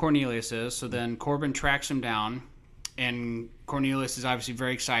Corbin who Cornelius is, so then Corbin tracks him down, and Cornelius is obviously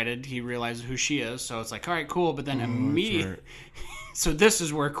very excited. He realizes who she is, so it's all right, cool, but then immediately... Right. So this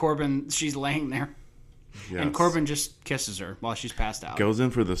is where she's laying there, Yes. and Corbin just kisses her while she's passed out. Goes in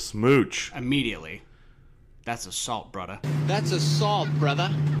for the smooch. Immediately. That's assault, brother. That's assault, brother.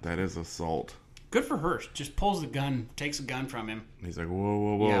 That is assault. Good for her. Just pulls the gun, takes a gun from him. And he's like,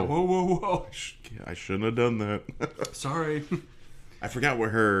 whoa. Yeah, whoa. I shouldn't have done that. Sorry. I forgot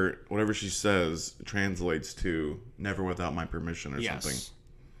what whatever she says translates to never without my permission or something.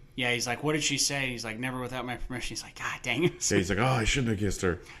 Yeah, he's like, what did she say? He's like, never without my permission. He's like, God dang it. Yeah, he's like, I shouldn't have kissed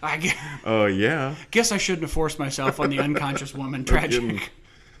her. I Yeah. guess I shouldn't have forced myself on the unconscious woman. Tragic.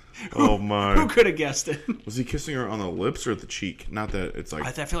 Oh my. Who could have guessed it? Was he kissing her on the lips or the cheek? Not that it's I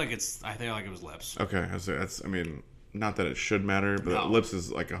feel like it was lips. Okay, I mean, not that it should matter, but lips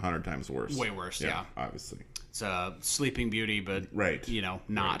is 100 times worse. Way worse, yeah. Obviously. It's a Sleeping Beauty, but Right.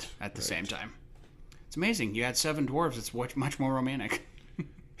 Not at the same time. It's amazing. You had 7 dwarves. It's much more romantic.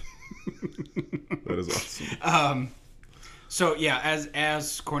 That is awesome. So yeah,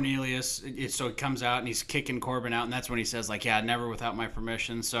 as Cornelius, so he comes out and he's kicking Corbin out, and that's when he says never without my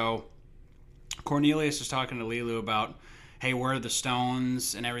permission. So Cornelius is talking to Lilu about, hey, where are the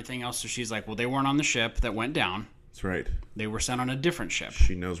stones and everything else? So she's like, well, they weren't on the ship that went down. That's right. They were sent on a different ship.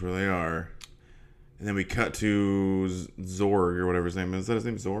 She knows where they are. And then we cut to Zorg or whatever his name is. Is that his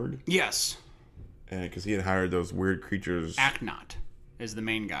name, Zorg? Yes. Because he had hired those weird creatures. Aknot is the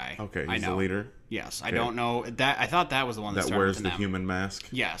main guy. Okay, he's the leader. Yes, okay. I don't know that. I thought that was the one that wears with the them. human mask.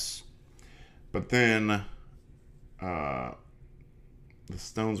 Yes, but then, the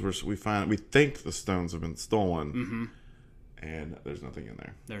stones were. We think the stones have been stolen, and there's nothing in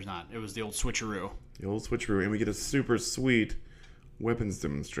there. There's not. It was the old switcheroo. And we get a super sweet weapons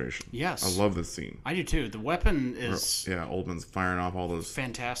demonstration. Yes. I love this scene. I do too. The weapon is Oldman's firing off all those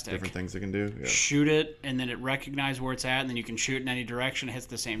fantastic. different things it can do. Yeah. Shoot it, and then it recognizes where it's at, and then you can shoot in any direction. It hits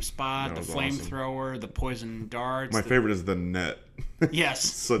the same spot. The flamethrower, the poison darts. My favorite is the net.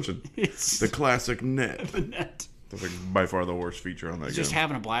 Yes. The classic net. The net. That's like by far the worst feature on that game. Just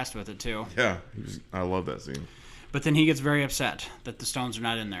having a blast with it too. Yeah. I love that scene. But then he gets very upset that the stones are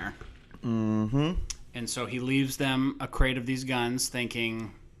not in there. Mm-hmm. And so he leaves them a crate of these guns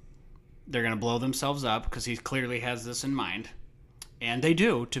thinking they're going to blow themselves up because he clearly has this in mind. And they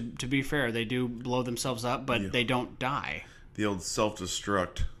do, to be fair. They do blow themselves up, but they don't die. The old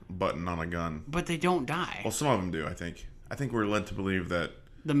self-destruct button on a gun. But they don't die. Well, some of them do, I think. I think we're led to believe that...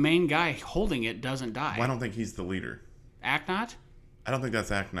 The main guy holding it doesn't die. Well, I don't think he's the leader. Acknott? I don't think that's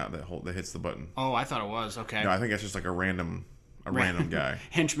Acknott that hits the button. Oh, I thought it was. Okay. No, I think that's just like a random guy.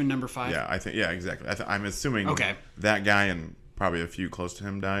 Henchman number 5. Yeah, exactly. I'm assuming that guy and probably a few close to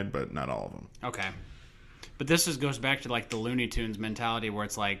him died, but not all of them. Okay. But this goes back to like the Looney Tunes mentality where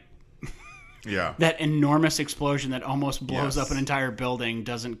it's like that enormous explosion that almost blows up an entire building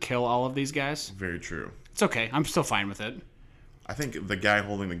doesn't kill all of these guys. Very true. It's okay. I'm still fine with it. I think the guy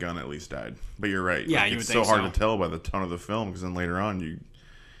holding the gun at least died. But you're right. Yeah, like, you would it's think so hard to tell by the tone of the film because then later on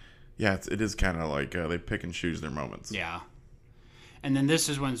it is kind of like they pick and choose their moments. Yeah. And then this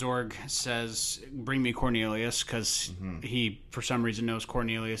is when Zorg says, "Bring me Cornelius," because he, for some reason, knows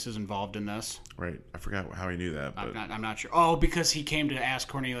Cornelius is involved in this. Right. I forgot how he knew that. But... I'm not sure. Oh, because he came to ask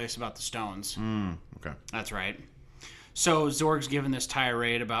Cornelius about the stones. Okay. That's right. So Zorg's given this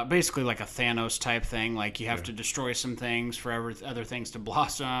tirade about basically like a Thanos type thing, like you have to destroy some things for other things to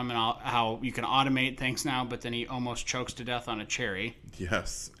blossom, and how you can automate things now. But then he almost chokes to death on a cherry.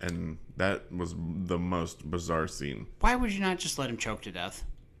 Yes, and that was the most bizarre scene. Why would you not just let him choke to death?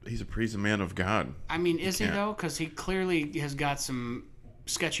 He's a man of God. I mean, is he though? Because he clearly has got some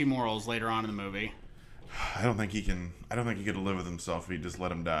sketchy morals later on in the movie. I don't think he could live with himself if he just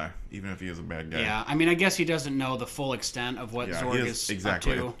let him die, even if he is a bad guy. Yeah, I mean, I guess he doesn't know the full extent of what Zorg is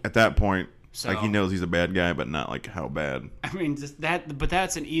exactly up to. At that point, So, like he knows he's a bad guy, but not like how bad. I mean, but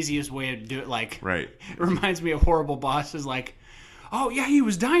that's an easiest way to do it. Like, right? It reminds me of Horrible Bosses. Like, oh yeah, he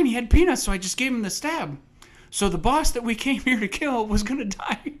was dying. He had peanuts, so I just gave him the stab. So the boss that we came here to kill was gonna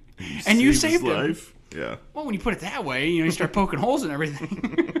die, and you saved his life. Yeah. Well, when you put it that way, you start poking holes in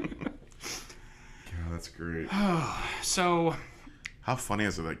everything. That's great. So, how funny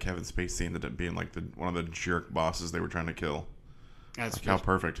is it that Kevin Spacey ended up being like one of the jerk bosses they were trying to kill? That's like how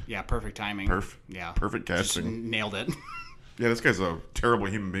perfect. Yeah, perfect timing. Perfect casting. Just nailed it. Yeah, this guy's a terrible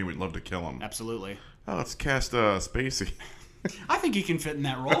human being. We'd love to kill him. Absolutely. Oh, let's cast Spacey. I think he can fit in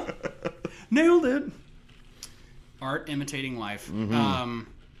that role. Nailed it. Art imitating life.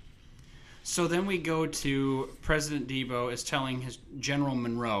 So then we go to President Debo is telling his General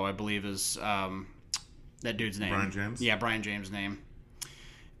Monroe, I believe is that dude's name. Brian James? Yeah, Brian James' name.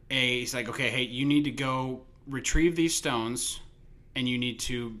 He's like, okay, hey, you need to go retrieve these stones, and you need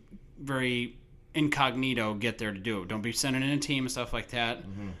to very incognito get there to do it. Don't be sending in a team and stuff like that.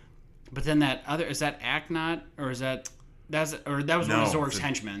 But then is that Acknott, or that was one of Zorg's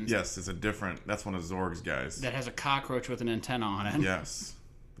henchmen? Yes, that's one of Zorg's guys. That has a cockroach with an antenna on it. Yes.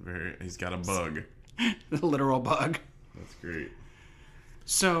 He's got a bug. The literal bug. That's great.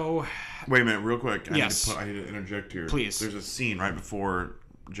 So, wait a minute, real quick. I need to interject here. Please. There's a scene right before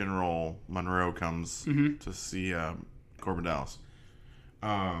General Monroe comes to see Corbin Dallas.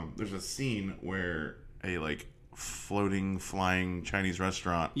 There's a scene where a floating, flying Chinese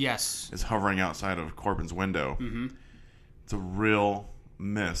restaurant is hovering outside of Corbin's window. It's a real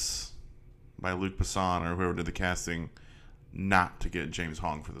miss by Luc Besson or whoever did the casting not to get James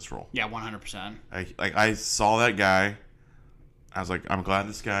Hong for this role. Yeah, 100%. I saw that guy. I was like, I'm glad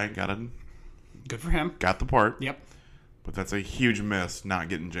this guy got for him. Got the part. Yep. But that's a huge miss not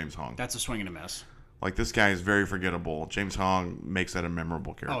getting James Hong. That's a swing and a miss. Like, this guy is very forgettable. James Hong makes that a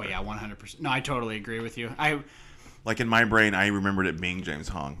memorable character. Oh, yeah, 100%. No, I totally agree with you. Like, in my brain, I remembered it being James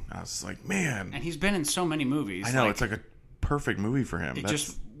Hong. I was like, man. And he's been in so many movies. I know. It's like a perfect movie for him. It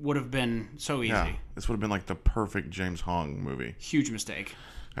just would have been so easy. Yeah, this would have been like the perfect James Hong movie. Huge mistake.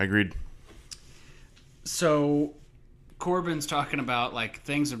 I agreed. So Corbin's talking about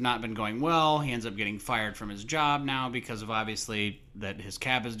things have not been going well. He ends up getting fired from his job now because of obviously that his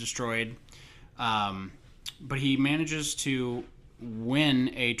cab is destroyed. But he manages to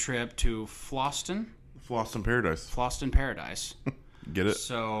win a trip to Floston Paradise. Get it?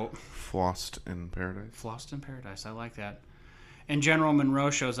 So Flossed in Paradise. Floston Paradise. I like that. And General Monroe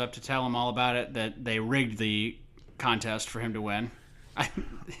shows up to tell him all about it, that they rigged the contest for him to win.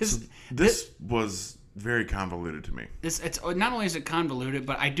 This was very convoluted to me. It's not only is it convoluted,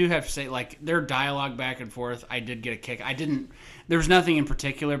 but I do have to say, like, their dialogue back and forth, I did get a kick. There was nothing in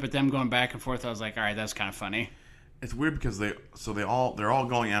particular, but them going back and forth, I was like, all right, that's kind of funny. It's weird because they're all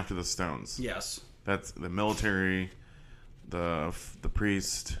going after the stones. Yes. That's the military, the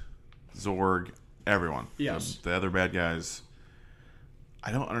priest, Zorg, everyone. Yes. The other bad guys.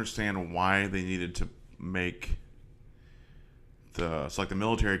 I don't understand why they needed to make the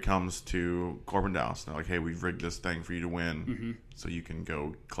military comes to Corbin Dallas. They're like, hey, we've rigged this thing for you to win, so you can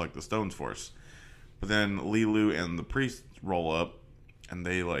go collect the stones for us. But then Lilu and the priest roll up, and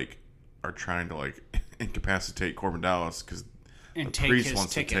they like are trying to like incapacitate Corbin Dallas because the priest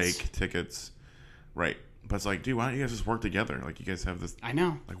wants to take tickets. Right. But it's like, dude, why don't you guys just work together? Like, you guys have this. I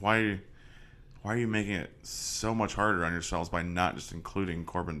know. Like, why are you making it so much harder on yourselves by not just including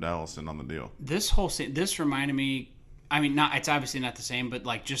Corbin Dallas in on the deal? This whole scene, this reminded me. I mean, it's obviously not the same, but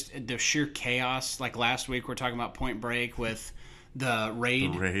like just the sheer chaos. Like last week, we're talking about Point Break with the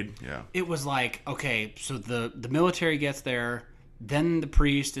raid. The raid, yeah. It was like, okay, so the military gets there, then the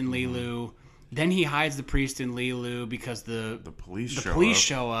priest and Lilu, then he hides the priest and Lilu because the police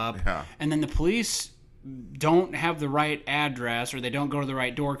show up, yeah. And then the police don't have the right address or they don't go to the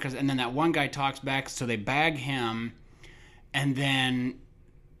right door and then that one guy talks back, so they bag him, and then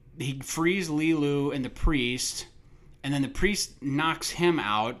he frees Lilu and the priest. And then the priest knocks him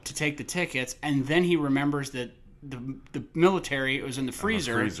out to take the tickets, and then he remembers that the military was in the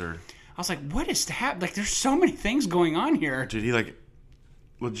freezer. I was like, what is happening? Like, there's so many things going on here. Dude, he, like,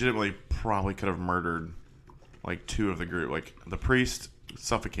 legitimately probably could have murdered, like, 2 of the group. Like, the priest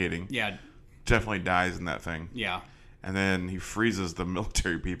suffocating. Yeah. Definitely dies in that thing. Yeah. And then he freezes the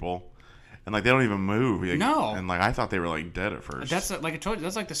military people. And, like, they don't even move. Like, no. And, like, I thought they were, like, dead at first. That's, like I told you,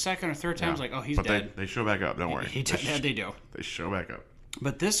 that's, like, the second or third time. I was like, oh, he's dead. But they show back up. Don't worry. They do. They show back up.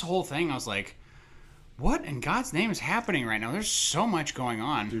 But this whole thing, I was like, what in God's name is happening right now? There's so much going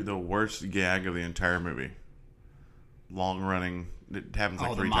on. Dude, the worst gag of the entire movie. Long running. It happens,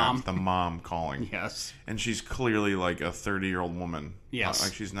 like, 3 times. The mom calling. Yes. And she's clearly, like, a 30-year-old woman. Yes.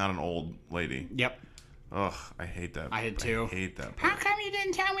 Like, she's not an old lady. Yep. Ugh, I hate that. I did too. I hate that part. How come you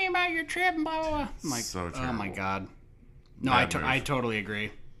didn't tell me about your trip and blah, blah, blah? I'm like, so oh my terrible. God. No, I totally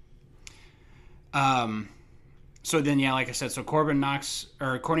agree. So then, yeah, like I said, so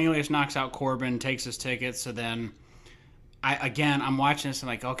Cornelius knocks out Corbin, takes his tickets. So then, I'm watching this and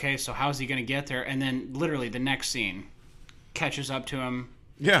like, okay, so how's he going to get there? And then literally the next scene catches up to him.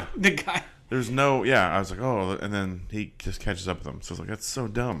 Yeah. The guy. There's no, I was like, oh, and then he just catches up with them. So it's like, that's so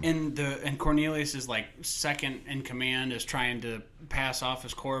dumb. And Cornelius is like second in command, is trying to pass off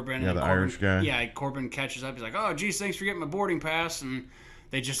as Corbin. Yeah, and the Irish guy. Yeah, Corbin catches up. He's like, oh, geez, thanks for getting my boarding pass. And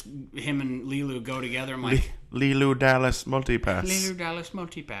him and Lilu go together. I'm like, Lilu Dallas Multipass. Lilu Dallas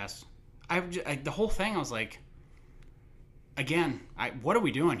Multipass. The whole thing, I was like, again, what are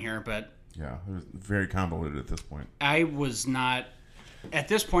we doing here? But yeah, it was very convoluted at this point. I was not. At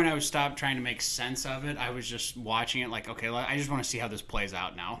this point, I would stop trying to make sense of it. I was just watching it like, okay, I just want to see how this plays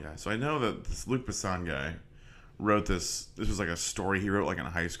out now. Yeah, so I know that this Luc Besson guy wrote this. This was like a story he wrote like in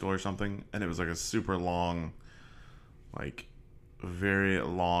high school or something, and it was like a super long, like very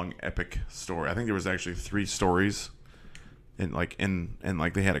long epic story. I think there was actually 3 stories, and like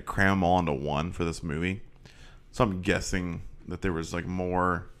they had to cram them all into one for this movie. So I'm guessing that there was like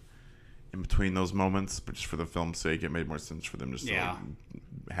more in between those moments, but just for the film's sake, it made more sense for them just to like,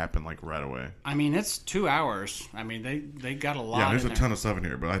 happen like right away. I mean, it's 2 hours. I mean, they got a lot. Yeah, there's a ton of stuff in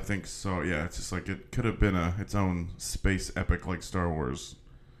here, but I think so. Yeah, it's just like it could have been its own space epic like Star Wars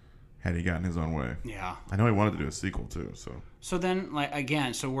had he gotten his own way. Yeah, I know he wanted to do a sequel too. So then, like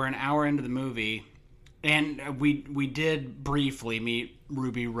again, so we're an hour into the movie, and we did briefly meet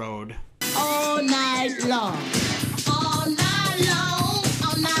Ruby Road. All night long. All night long.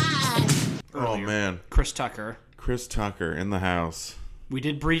 All night. Oh man, Chris Tucker in the house. We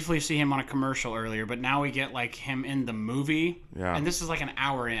did briefly see him on a commercial earlier, but now we get like him in the movie. Yeah. And this is like an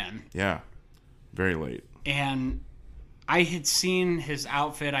hour in. Yeah. Very late. And I had seen his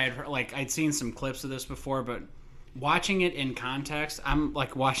outfit. I'd seen some clips of this before, but watching it in context, I'm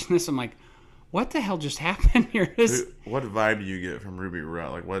like watching this. I'm like, what the hell just happened here? What vibe do you get from Ruby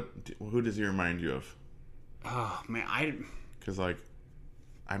Rhett? Like, who does he remind you of? Oh man, because like,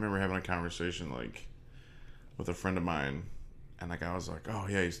 I remember having a conversation like with a friend of mine, and like I was like, oh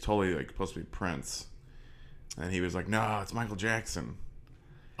yeah, he's totally like supposed to be Prince, and he was like, no, it's Michael Jackson.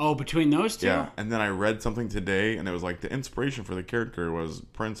 Oh, between those two? Yeah, and then I read something today, and it was like the inspiration for the character was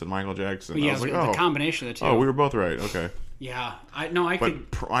Prince and Michael Jackson. Yeah, I was like, the combination of the two. Oh, we were both right. Okay. Yeah,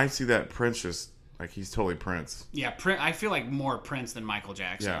 I see that Prince just like he's totally Prince. Yeah, I feel like more Prince than Michael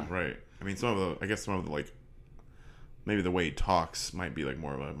Jackson. Yeah, right. I mean, some of the like, maybe the way he talks might be like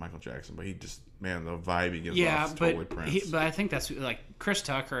more of a Michael Jackson, but he just, man, the vibe he gives off is totally Prince. But I think that's like Chris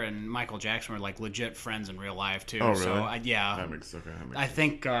Tucker and Michael Jackson were like legit friends in real life too. Oh, really? So That makes sense. I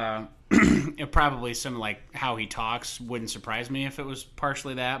think it probably some like how he talks wouldn't surprise me if it was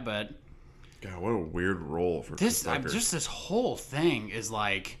partially that, but God, what a weird role for Chris Tucker. Just this whole thing is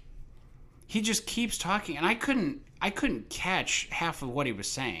like he just keeps talking, and I couldn't catch half of what he was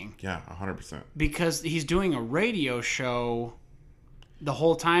saying. Yeah, 100%. Because he's doing a radio show the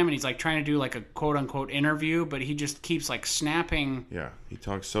whole time, and he's like trying to do like a quote unquote interview, but he just keeps like snapping. Yeah, he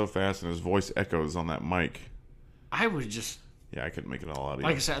talks so fast, and his voice echoes on that mic. I was just. Yeah, I couldn't make it all out.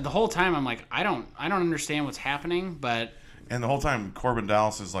 Like I said, the whole time I'm like, I don't understand what's happening, but. And the whole time, Corbin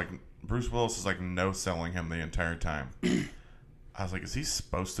Dallas is like, Bruce Willis is like no selling him the entire time. I was like, is he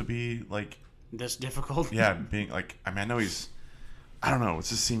supposed to be like this difficult? Yeah, being like, I mean, I know I don't know. It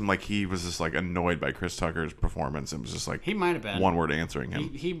just seemed like he was just like annoyed by Chris Tucker's performance and was just like he might have been one word answering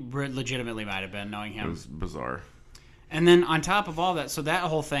him. He legitimately might have been, knowing him. It was bizarre. And then on top of all that, so that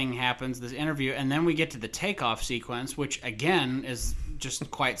whole thing happens, this interview, and then we get to the takeoff sequence, which again is just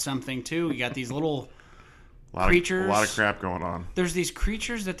quite something too. You got these little creatures. A lot of crap going on. There's these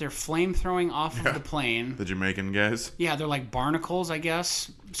creatures that they're flame throwing off of the plane. The Jamaican guys. Yeah, they're like barnacles, I guess.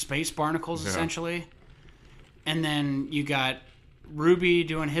 Space barnacles, essentially. And then you got Ruby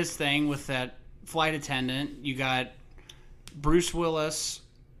doing his thing with that flight attendant. You got Bruce Willis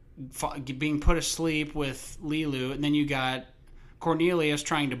being put asleep with Lilu. And then you got Cornelius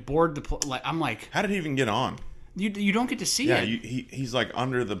trying to board the plane. I'm like... How did he even get on? You don't get to see it. Yeah, he's like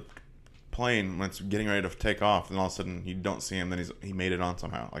under the plane when it's getting ready to take off, and all of a sudden you don't see him. Then he made it on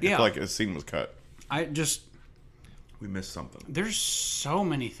somehow. Like I feel like his scene was cut. We missed something. There's so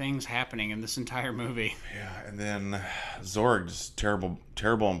many things happening in this entire movie. Yeah, and then Zorg, just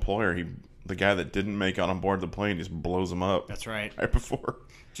terrible employer. The guy that didn't make it on board the plane just blows him up. That's right. Right before.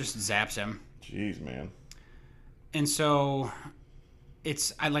 Just zaps him. Jeez, man. And so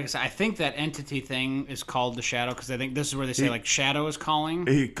like I said, I think that entity thing is called the Shadow, because I think this is where they say like Shadow is calling.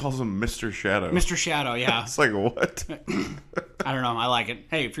 He calls him Mr. Shadow. Mr. Shadow, yeah. It's like, what? I don't know. I like it.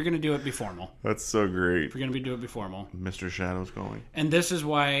 Hey, if you're going to do it, be formal. That's so great. If you're going to do it, be formal. Mr. Shadow's calling. And this is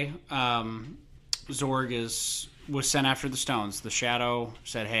why Zorg was sent after the stones. The Shadow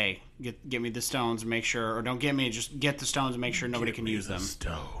said, hey, get me the stones and make sure, or don't get me, just get the stones and make sure nobody can use them.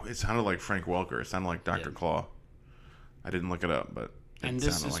 It sounded like Frank Welker. It sounded like Dr. Claw. I didn't look it up, but and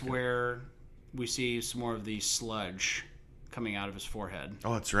this is where we see some more of the sludge coming out of his forehead.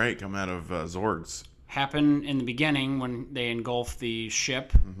 Oh, that's right. Coming out of Zorg's. Happened in the beginning when they engulf the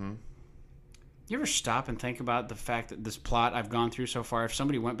ship. Mm-hmm. You ever stop and think about the fact that this plot I've gone through so far, if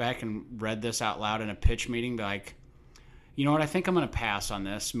somebody went back and read this out loud in a pitch meeting, be like, you know what, I think I'm going to pass on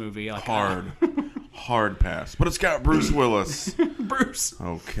this movie. Like, hard pass. But it's got Bruce Willis. Bruce.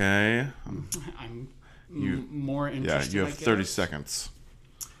 Okay. I'm more interested. Yeah, you have 30 seconds.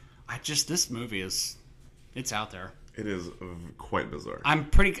 This movie it's out there. It is quite bizarre. I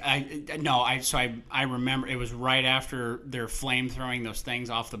remember it was right after they're flame throwing those things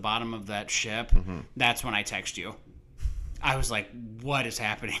off the bottom of that ship. Mm-hmm. That's when I text you. I was like, what is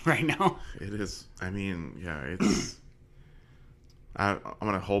happening right now? It is. I mean, yeah, it's. I'm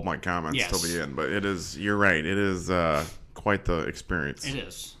going to hold my comments till the end, but it is. You're right. It is quite the experience. It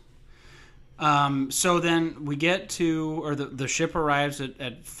is. So then we get to, or the ship arrives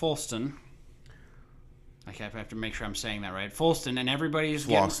at Fulston. I have to make sure I'm saying that right. Fulston, and everybody's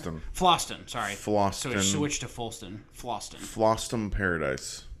Floston. Floston, sorry. Floston. So it switched to Fulston. Floston. Floston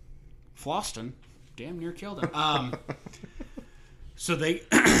Paradise. Floston? Damn near killed him. So they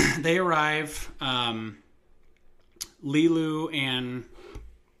arrive. Lilu and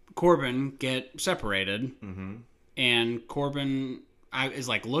Corbin get separated. Mm-hmm. And Corbin is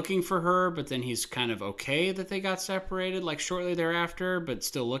like looking for her, but then he's kind of okay that they got separated like shortly thereafter, but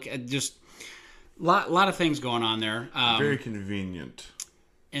still look at just lot of things going on there. Very convenient.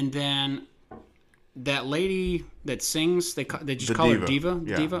 And then that lady that sings, they just call her Diva.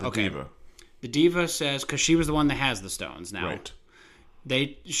 Yeah, Diva. Okay. Diva. The Diva says, because she was the one that has the stones now. Right.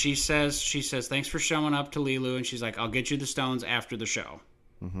 She says thanks for showing up to Lilu, and she's like, I'll get you the stones after the show.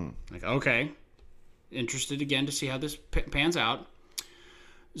 Mm-hmm. Like, okay. Interested again to see how this pans out.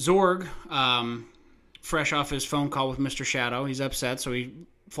 Zorg, fresh off his phone call with Mr. Shadow, he's upset, so he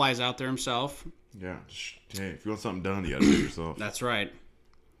flies out there himself. Yeah. Hey, if you want something done, you gotta do it yourself. That's right.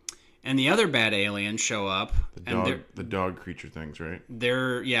 And the other bad aliens show up. The dog creature things, right?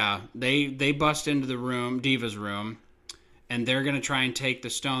 They bust into the room, Diva's room, and they're going to try and take the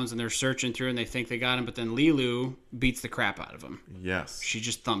stones, and they're searching through, and they think they got him, but then Lilu beats the crap out of him. Yes. She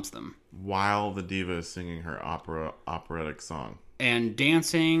just thumps them. While the diva is singing her operatic song. And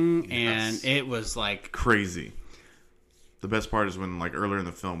dancing, Yes. and it was like... Crazy. The best part is when, like, earlier in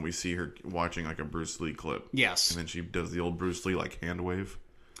the film, we see her watching, like, a Bruce Lee clip. Yes. And then she does the old Bruce Lee, like, hand wave.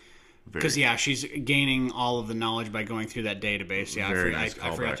 Because, she's gaining all of the knowledge by going through that database. Yeah,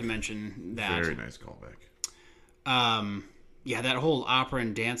 I forgot to mention that. Very nice callback. Yeah, that whole opera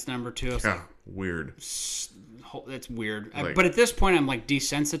and dance number, too. Yeah, weird. That's weird. Like, but at this point, I'm, like,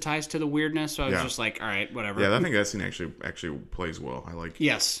 desensitized to the weirdness, so I was Yeah. just like, all right, whatever. Yeah, I think that scene actually plays well. I like.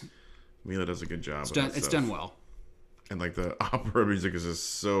 Yes. Mila does a good job. It's done well. And like the opera music is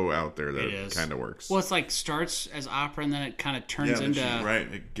just so out there that it kind of works. Well, it's like starts as opera and then it kind of turns into right.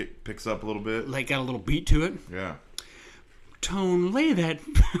 It picks up a little bit. Like got a little beat to it. Yeah. Tone, lay that.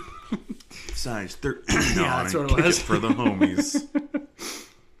 Size 13 Yeah, on that's and what it kick was. it for the homies.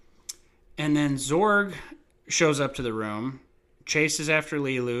 And then Zorg shows up to the room, chases after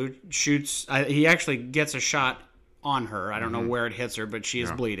Lilu, shoots. He actually gets a shot on her. I don't know where it hits her, but she is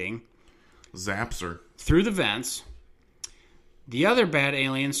bleeding. Zaps her through the vents. The other bad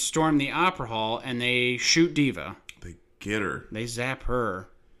aliens storm the opera hall and they shoot Diva. They get her. They zap her.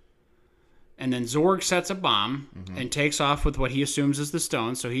 And then Zorg sets a bomb and takes off with what he assumes is the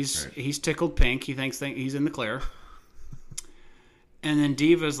stone. So he's tickled pink. He thinks he's in the clear. And then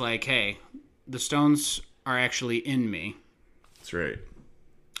Diva's like, hey, the stones are actually in me. That's right.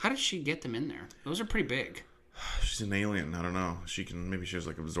 How did she get them in there? Those are pretty big. She's an alien. I don't know. She has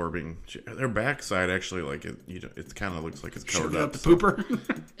like absorbing. Their backside actually like it. It kind of looks like it's covered up. The pooper.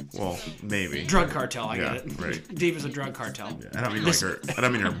 Well, maybe. Drug cartel. I get it. Right. Diva's a drug cartel. Yeah, I don't mean I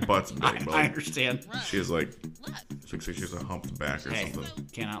don't mean her butt's big. I understand. She is like. She looks like she has a humped back or something.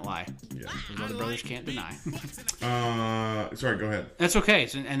 Cannot lie. Yeah. Those other brothers can't deny. Sorry. Go ahead. That's okay.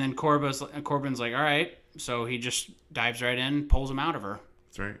 So, and then Corbin's like, all right. So he just dives right in, pulls him out of her.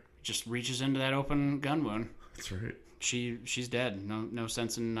 That's right. Just reaches into that open gun wound. That's right. She's dead. No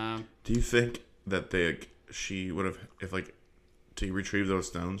sense in. Do you think that she would have, if like to retrieve those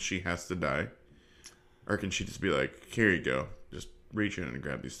stones, she has to die, or can she just be like, here you go, just reach in and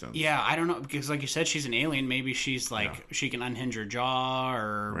grab these stones? Yeah, I don't know, because like you said, she's an alien. Maybe she's like she can unhinge her jaw,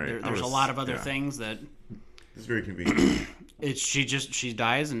 or there's a lot of other things that. It's very convenient. She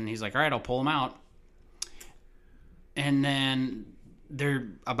dies, and he's like, all right, I'll pull him out, and then. They're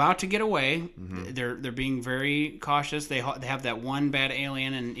about to get away. They're being very cautious. They have that one bad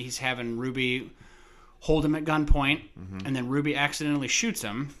alien, and he's having Ruby hold him at gunpoint, and then Ruby accidentally shoots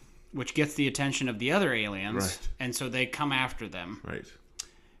him, which gets the attention of the other aliens, Right. and so they come after them. Right.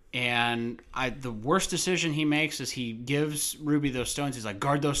 And the worst decision he makes is he gives Ruby those stones. He's like,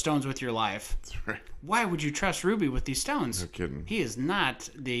 guard those stones with your life. That's right. Why would you trust Ruby with these stones? No kidding. He is not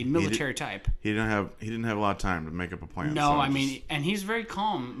the military type. He didn't have a lot of time to make up a plan. No, so I mean, and he's very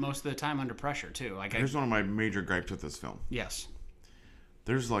calm most of the time under pressure too. Like, here's one of my major gripes with this film. Yes.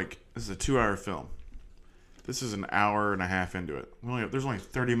 This is a 2-hour film. This is an hour and a half into it. There's only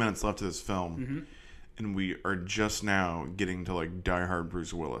 30 minutes left of this film, and we are just now getting to like diehard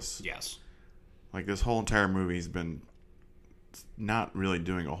Bruce Willis. Yes. Like this whole entire movie's been not really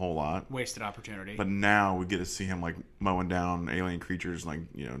doing a whole lot. Wasted opportunity. But now we get to see him like mowing down alien creatures, like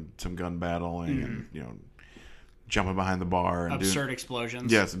some gun battling and jumping behind the bar and absurd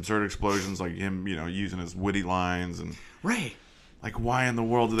explosions. Yes, absurd explosions, like him using his witty lines and Ray. Like, why in the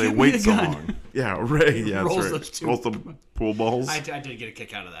world do they Give me wait the so gun. long? Yeah, Ray. Yeah, Rolls that's right. those two. Rolls the pool balls. I did get a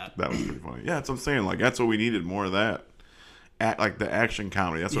kick out of that. That was pretty funny. Yeah, that's what I'm saying. Like, that's what we needed, more of that. Like the action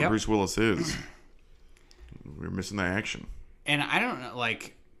comedy. That's what Bruce Willis is. We're missing the action. And I don't know,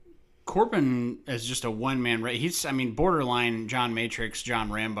 like, Corbin is just a one-man race. He's, borderline John Matrix,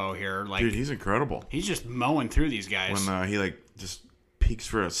 John Rambo here. Like, Dude, he's incredible. He's just mowing through these guys. When he, like, just peeks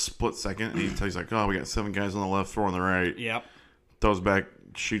for a split second, and he's like, oh, we got 7 guys on the left, 4 on the right. Yep. Throws back,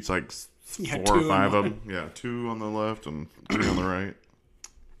 shoots, like, 4 or 5 of them. Yeah, 2 on the left and 3 on the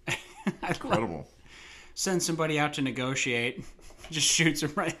right. Incredible. Send somebody out to negotiate. Just shoots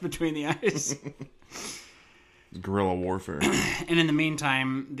him right between the eyes. Guerrilla warfare. And in the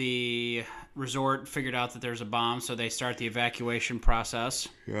meantime, the resort figured out that there's a bomb, so they start the evacuation process.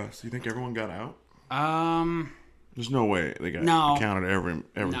 Yeah, so you think everyone got out? There's no way they got counted every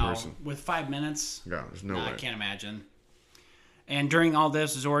person. With 5 minutes. Yeah, there's no way. I can't imagine. And during all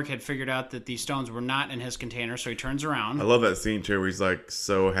this, Zorg had figured out that these stones were not in his container, so he turns around. I love that scene too, where he's like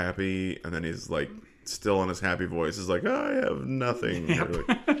so happy, and then he's like still in his happy voice. He's like, I have nothing.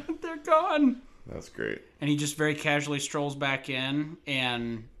 Yep. They're gone. That's great. And he just very casually strolls back in,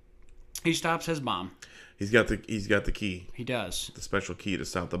 and he stops his bomb. He's got the key. He does. The special key to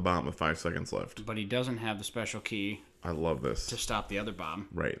stop the bomb with 5 seconds left. But he doesn't have the special key I love this. to stop the other bomb.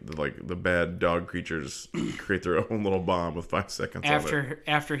 Right. The bad dog creatures create their own little bomb with 5 seconds on it.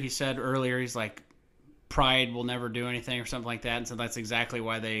 After he said earlier, he's like, pride will never do anything or something like that. And so that's exactly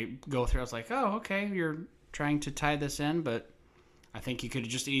why they go through. I was like, oh, okay, you're trying to tie this in, but I think you could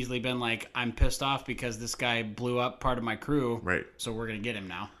have just easily been like, I'm pissed off because this guy blew up part of my crew. Right. So we're going to get him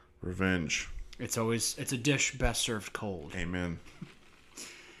now. Revenge. It's a dish best served cold. Amen.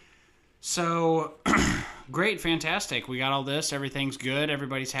 So, great, fantastic. We got all this. Everything's good.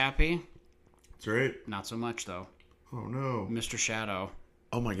 Everybody's happy. That's right. Not so much, though. Oh, no. Mr. Shadow.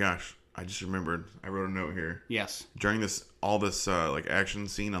 Oh, my gosh. I just remembered. I wrote a note here. Yes. During all this like action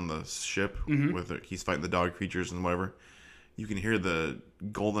scene on the ship with he's fighting the dog creatures and whatever, you can hear the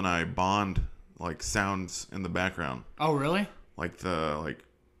GoldenEye Bond like sounds in the background. Oh, really? Like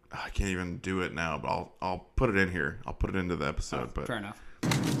I can't even do it now, but I'll put it in here. I'll put it into the episode. Oh, but fair enough.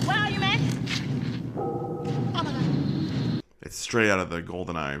 Where are you, man? Oh my God. it's straight out of the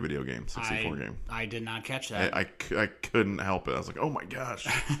GoldenEye video game, 64 game. I did not catch that. I couldn't help it. I was like, oh my gosh.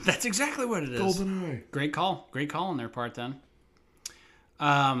 That's exactly what it is. GoldenEye. Great call on their part then.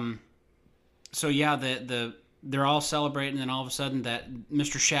 So yeah, they're all celebrating, and then all of a sudden that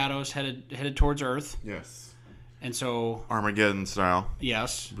Mr. Shadow's headed towards Earth, Yes. and so Armageddon style.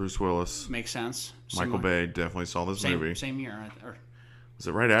 yes, Bruce Willis. makes sense. Michael Bay definitely saw this movie. Same year, or Was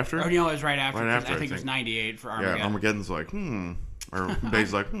it right after? no, it was right after. Right 'cause after, I think it was I think. '98 for Armageddon. Yeah, Armageddon's like, Or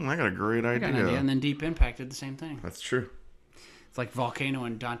Bay's like, I got a great I idea. got an idea. And then Deep Impact did the same thing. That's true. It's like Volcano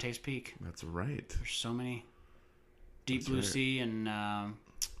and Dante's Peak. That's right. There's so many. Deep Blue Sea and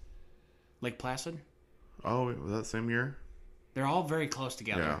Lake Placid. Oh, wait, was that same year? They're all very close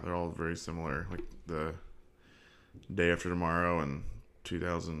together. Yeah, they're all very similar. Like the Day After Tomorrow and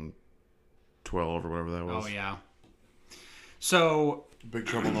 2012 or whatever that was. Oh, yeah. So... Big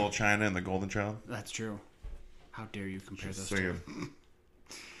Trouble in Little China and The Golden Child. That's true. How dare you compare Just those two? saying.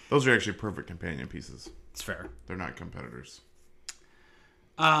 Those are actually perfect companion pieces. It's fair. They're not competitors.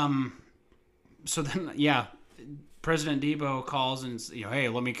 So then, yeah, President Debo calls and, hey,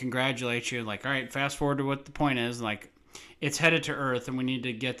 let me congratulate you. Like, all right, fast forward to what the point is. Like, it's headed to Earth, and we need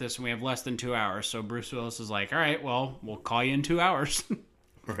to get this, and we have less than 2 hours. So Bruce Willis is like, all right, well, we'll call you in 2 hours.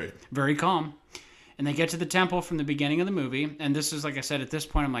 Right. Very calm. And they get to the temple from the beginning of the movie. And this is, like I said, at this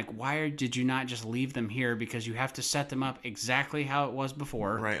point, I'm like, why did you not just leave them here? Because you have to set them up exactly how it was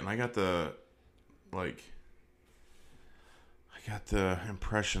before. Right, and I got the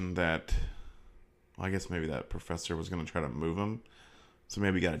impression that, well, I guess maybe that professor was going to try to move him. So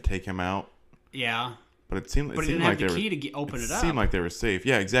maybe you got to take him out. Yeah. But it seemed But it he seemed didn't like have they the were, key to open it up. It seemed like they were safe.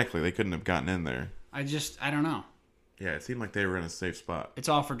 Yeah, exactly. They couldn't have gotten in there. I don't know. Yeah, it seemed like they were in a safe spot. It's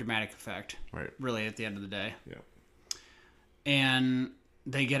all for dramatic effect. Right. Really, at the end of the day. Yeah. And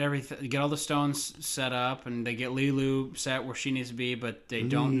they get all the stones set up, and they get Lilu set where she needs to be, but they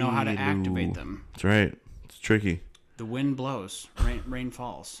don't know how to activate them. That's right. It's tricky. The wind blows, rain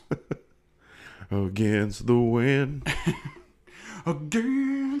falls. Against the wind.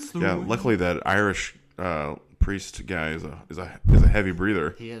 Against the wind. Luckily that Irish priest guy is a heavy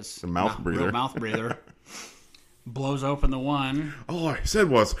breather. He is a mouth breather. Real mouth breather. Blows open the one. All I said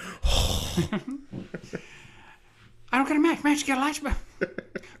was, I don't get a match. Match, get a light bulb.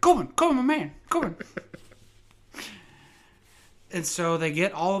 Go on, my man. Go on. And so they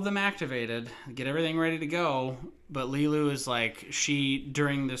get all of them activated, get everything ready to go. But Lilu is like,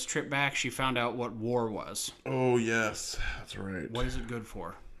 during this trip back, she found out what war was. oh yes, that's right. What is it good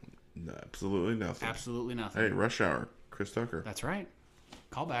for? No, absolutely nothing. Absolutely nothing. Hey, Rush Hour, Chris Tucker. That's right.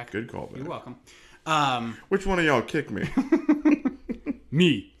 Call back. Good call back. You're welcome. Which one of y'all kicked me?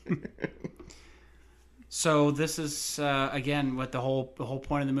 Me. So this is again what the whole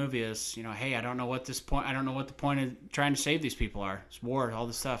point of the movie is. Hey, I don't know what the point of trying to save these people are. It's war, all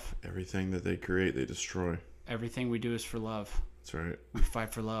this stuff. Everything that they create, they destroy. Everything we do is for love. That's right. We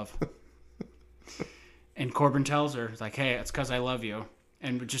fight for love. And Corbin tells her, like, hey, it's because I love you.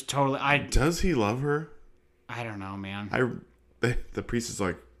 And just totally, Does he love her? I don't know, man. The priest is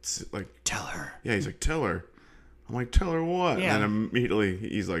like, Tell her. yeah, he's like, tell her. I'm like, tell her what? Yeah. And then immediately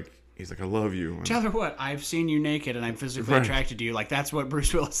he's like, I love you. And, Tell her what? I've seen you naked and I'm physically Right. attracted to you. Like, that's what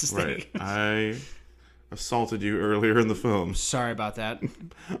Bruce Willis is right. thinking. I assaulted you earlier in the film, Sorry about that.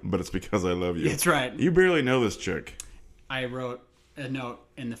 but it's because I love you. That's right. You barely know this chick. I wrote a note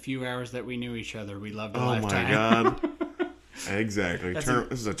in the few hours that we knew each other. We loved a Oh lifetime. my god. Exactly. This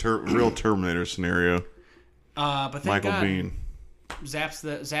is a real Terminator scenario. But thank Michael God, Biehn.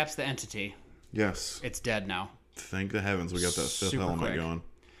 zaps the entity. Yes. It's dead now. Thank the heavens we got that fifth Super element quick. going.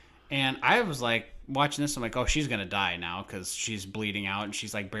 And I was like, watching this, I'm like, oh, she's going to die now because she's bleeding out and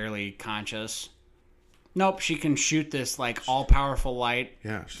she's like barely conscious. Nope, she can shoot this like all-powerful light.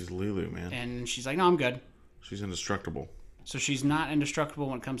 Yeah, she's Lulu, man. And she's like, no, I'm good. She's indestructible. So she's not indestructible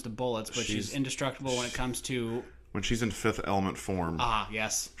when it comes to bullets, but she's indestructible when it comes to... When she's in Fifth Element form. Ah,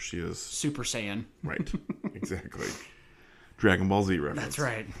 yes. She is... Super Saiyan. Right. Exactly. Dragon Ball Z reference. That's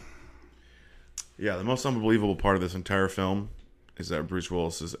right. Yeah, the most unbelievable part of this entire film is that Bruce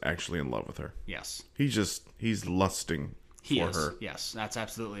Willis is actually in love with her. Yes. He's lusting for her. Yes, that's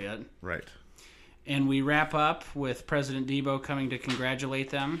absolutely it. Right. And we wrap up with President Debo coming to congratulate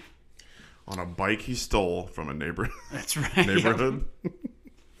them. On a bike he stole from a That's right. neighborhood.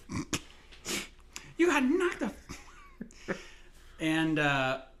 You got knocked the... And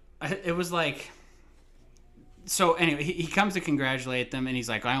it was like... So anyway, he comes to congratulate them, and he's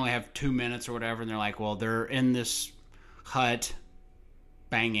like, I only have 2 minutes or whatever. And they're like, well, they're in this hut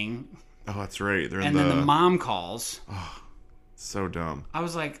banging. Oh, that's right. They're in and then the mom calls. Oh, so dumb. I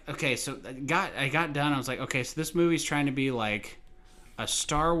was like, okay, so I got done. I was like, okay, so this movie's trying to be like a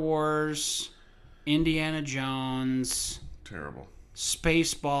Star Wars, Indiana Jones, terrible,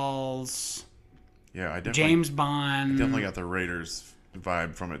 Spaceballs. Yeah, I definitely James Bond. I definitely got the Raiders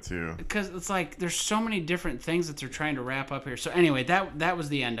vibe from it too. Because it's like there's so many different things that they're trying to wrap up here. So anyway, that was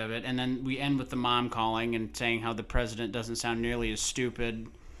the end of it, and then we end with the mom calling and saying how the president doesn't sound nearly as stupid.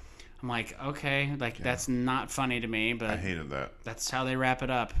 I'm like, okay, that's not funny to me, but I hated that. That's how they wrap it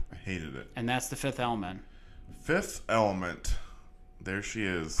up. I hated it. And that's the Fifth Element. Fifth Element. There she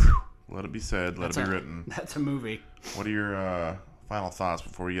is. Let it be said. Let it be written. That's a movie. What are your final thoughts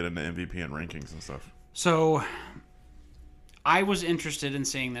before we get into MVP and rankings and stuff? So, I was interested in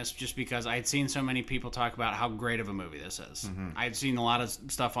seeing this just because I had seen so many people talk about how great of a movie this is. Mm-hmm. I had seen a lot of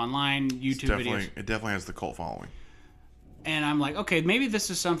stuff online, YouTube videos. It definitely has the cult following. And I'm like, okay, maybe this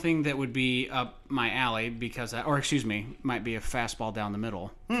is something that would be up my alley because, might be a fastball down the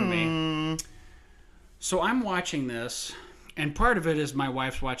middle for me. So I'm watching this, and part of it is my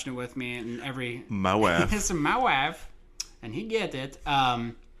wife's watching it with me, and my wife. It's my wife, and he gets it.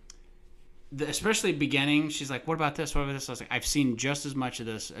 Especially beginning, she's like, "What about this? What about this?" I was like, "I've seen just as much of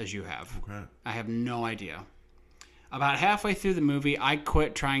this as you have. Okay. I have no idea." About halfway through the movie, I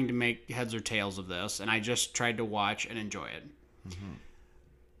quit trying to make heads or tails of this, and I just tried to watch and enjoy it. Mm-hmm.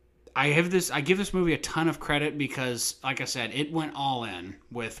 I give this movie a ton of credit because, like I said, it went all in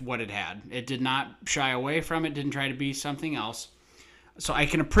with what it had. It did not shy away from it, didn't try to be something else. So I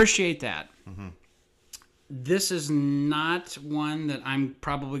can appreciate that. Mm-hmm. This is not one that I'm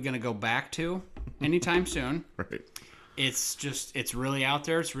probably going to go back to anytime soon. Right. It's really out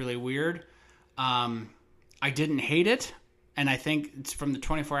there. It's really weird. I didn't hate it, and I think it's from the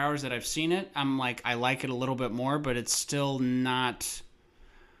 24 hours that I've seen it, I'm like, I like it a little bit more, but it's still not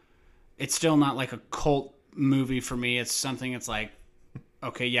like a cult movie for me. It's something it's like,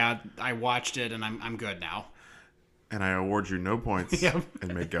 okay, yeah, I watched it, and I'm good now. And I award you no points. Yep.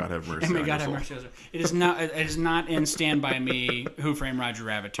 And may God have mercy. And may God have mercy. It is not in Stand By Me, Who Framed Roger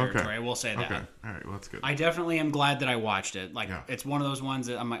Rabbit territory. Okay. I will say that. Okay. All right. Well, that's good. I definitely am glad that I watched it. It's one of those ones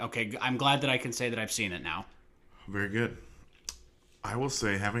that I'm like, okay, I'm glad that I can say that I've seen it now. Very good. I will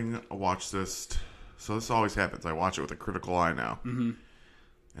say, having watched this, so this always happens. I watch it with a critical eye now. Mm-hmm.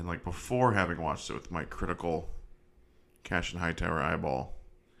 And before having watched it with my critical Cash and Hightower eyeball,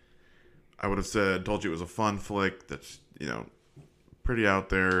 I would have told you it was a fun flick that's, pretty out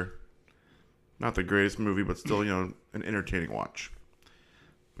there. Not the greatest movie, but still, an entertaining watch.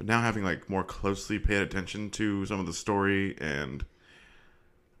 But now having, more closely paid attention to some of the story, and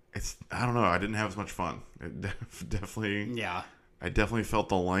I don't know, I didn't have as much fun. It definitely... Yeah. I definitely felt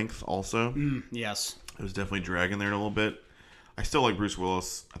the length also. Yes. It was definitely dragging there a little bit. I still like Bruce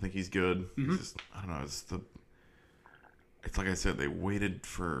Willis. I think he's good. Mm-hmm. I don't know, it's like I said, they waited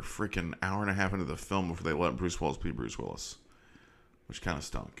for a freaking hour and a half into the film before they let Bruce Willis be Bruce Willis, which kind of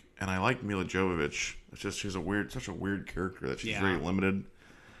stunk. And I like Mila Jovovich. It's just she's such a weird character that she's very limited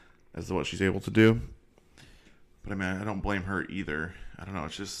as to what she's able to do. But I don't blame her either. I don't know.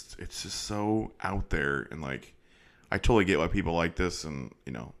 It's just so out there, and I totally get why people like this. And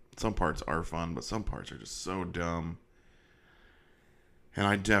some parts are fun, but some parts are just so dumb. And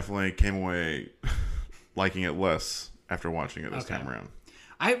I definitely came away liking it less after watching it this time around.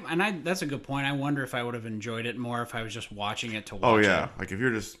 That's a good point. I wonder if I would have enjoyed it more if I was just watching it to watch it. Oh, yeah. If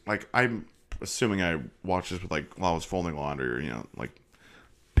you're just, I'm assuming I watched this with, while I was folding laundry or,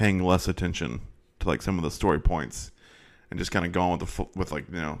 paying less attention to, some of the story points and just kind of going with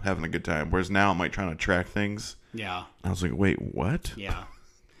having a good time. Whereas now I'm, trying to track things. Yeah. I was like, wait, what? Yeah.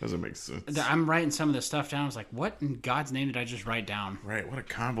 Doesn't make sense. I'm writing some of this stuff down. I was like, what in God's name did I just write down? Right. What a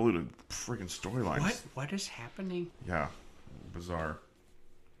convoluted freaking storyline. What is happening? Yeah. Bizarre.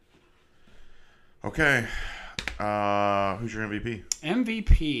 Okay. Who's your MVP?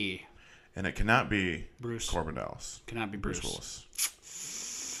 MVP. And it cannot be Bruce. Corbin Dallas. Cannot be Bruce.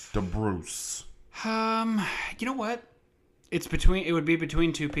 Willis. The Bruce. You know what? It would be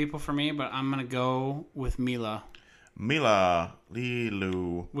between two people for me, but I'm gonna go with Mila. Mila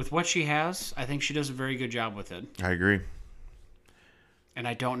Lilu. With what she has, I think she does a very good job with it. I agree. And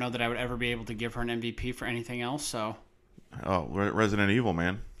I don't know that I would ever be able to give her an MVP for anything else. So. Oh, Resident Evil,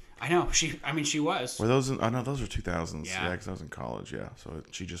 man. I know she was. Were those? I know those are 2000s. Yeah. Yeah, because I was in college. Yeah, so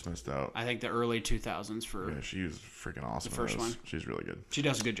she just missed out. I think the early 2000s for. Yeah, she was freaking awesome. The first one. She's really good. She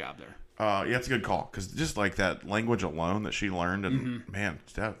does a good job there. Yeah, it's a good call because just like that language alone that she learned, and man,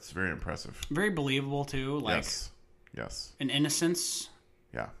 that's very impressive. Very believable too. Like yes, an innocence.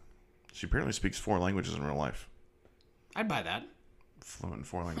 Yeah, she apparently speaks 4 languages in real life. I'd buy that. Fluent in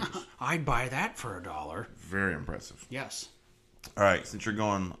 4 languages. I'd buy that for $1. Very impressive. Yes. All right, since you're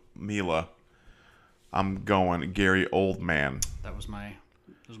going Mila, I'm going Gary Oldman. That was my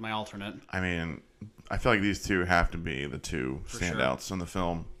alternate. I mean, I feel like these two have to be the two For standouts in the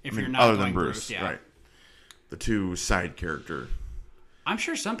film. If I mean, you're not other going than Bruce, yeah. right? The two side character. I'm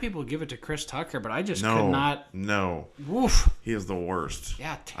sure some people give it to Chris Tucker, but I just No, could not. no. Woof. He is the worst.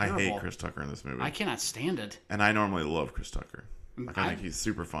 Yeah, I terrible. hate Chris Tucker in this movie. I cannot stand it. And I normally love Chris Tucker. Like, I think he's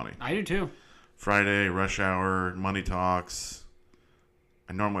super funny. I do too. Friday, Rush Hour, Money Talks.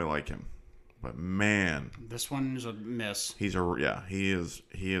 I normally like him. But man, This one is a miss. he is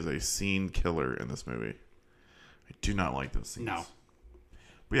a scene killer in this movie. I do not like those scenes. No.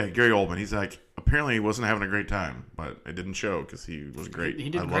 But yeah, Gary Oldman, he's like, apparently he wasn't having a great time, but it didn't show because he was great. He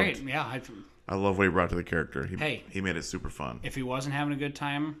did great. Yeah. I love what he brought to the character. Hey. He made it super fun. If he wasn't having a good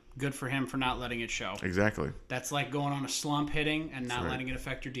time, good for him for not letting it show. Exactly. That's like going on a slump hitting and not right. letting it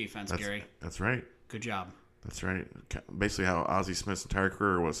affect your defense, Gary. That's right. Good job. That's right. Basically how Ozzie Smith's entire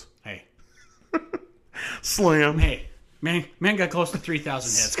career was. Hey. Slam. Hey. Man got close to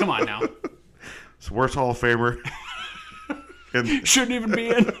 3,000 hits. Come on now. It's the worst Hall of Famer. And, Shouldn't even be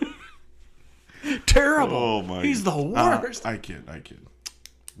in. Terrible. oh my. He's the worst. I kid.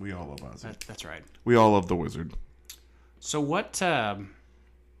 We all love Ozzy. That's right. We all love the Wizard. So what, I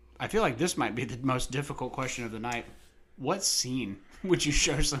feel like this might be the most difficult question of the night. What scene would you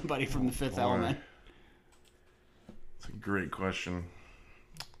show somebody from The Fifth Element? It's a great question.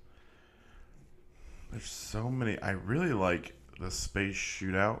 There's so many. I really like the space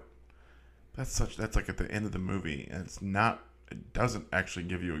shootout. That's like at the end of the movie, and it doesn't actually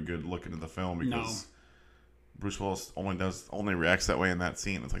give you a good look into the film because Bruce Willis only reacts that way in that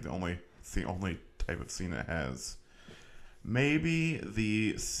scene. It's the only type of scene it has. Maybe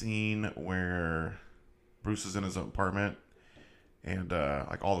the scene where Bruce is in his apartment and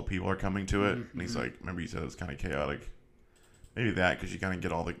like all the people are coming to it, and he's like, remember you said it was kind of chaotic. Maybe that, because you kind of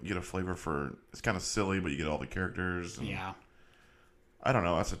get a flavor for, it's kind of silly, but you get all the characters. And Yeah. I don't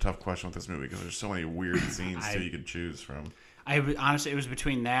know. That's a tough question with this movie because there's so many weird scenes too you could choose from. Honestly, it was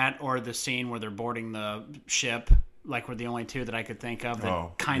between that or the scene where they're boarding the ship. Like, were the only two that I could think of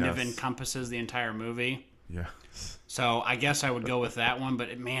that kind of encompasses the entire movie. Yeah. So I guess I would go with that one, but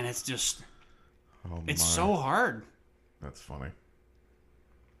it's just, it's so hard. That's funny.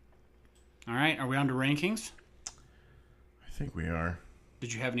 All right, are we on to rankings? I think we are.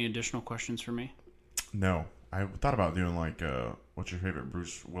 Did you have any additional questions for me? No. I thought about doing like, what's your favorite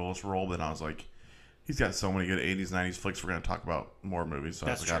Bruce Willis role? But I was like, he's got so many good 80s, 90s flicks. We're going to talk about more movies. So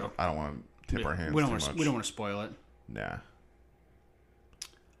That's I was like, true. I don't want to tip our hands we don't too want much. We don't want to spoil it. Nah.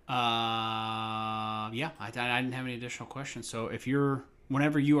 Yeah, I didn't have any additional questions. So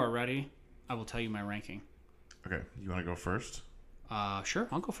whenever you are ready, I will tell you my ranking. Okay. You want to go first? Sure,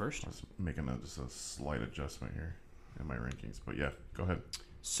 I'll go first. I was making just a slight adjustment here in my rankings. But yeah, go ahead.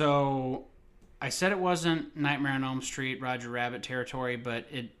 So I said it wasn't Nightmare on Elm Street, Roger Rabbit territory, but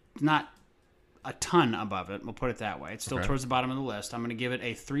it's not a ton above it. We'll put it that way. It's still towards the bottom of the list. I'm going to give it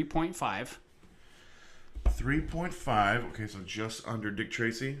a 3.5. 3.5. Okay, so just under Dick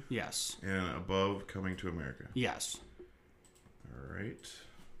Tracy. Yes. And above Coming to America. Yes. All right.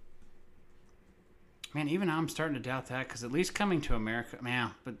 Man, even now I'm starting to doubt that because at least Coming to America,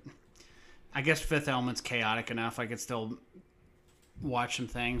 but I guess Fifth Element's chaotic enough. I could still watch some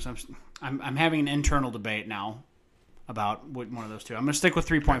things. I'm having an internal debate now about one of those two. I'm going to stick with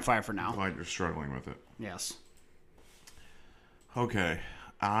 3.5 for now. Glad you're struggling with it. Yes. Okay.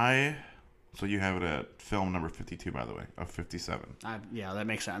 So you have it at film number 52, by the way, of 57. Yeah, that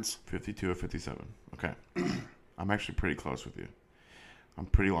makes sense. 52 of 57. Okay. I'm actually pretty close with you. I'm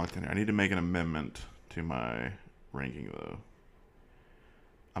pretty locked in here. I need to make an amendment to my ranking, though.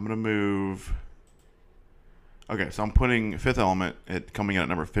 I'm going to move... Okay, so I'm putting Fifth Element coming in at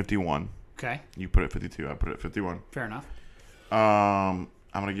number 51. Okay. You put it at 52. I put it at 51. Fair enough. I'm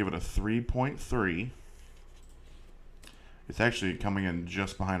going to give it a 3.3. It's actually coming in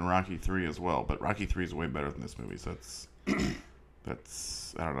just behind Rocky 3 as well, but Rocky 3 is way better than this movie, so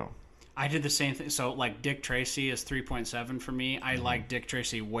that's I don't know. I did the same thing. So, like, Dick Tracy is 3.7 for me. I like Dick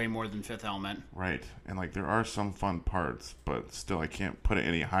Tracy way more than Fifth Element. Right. And, like, there are some fun parts, but still I can't put it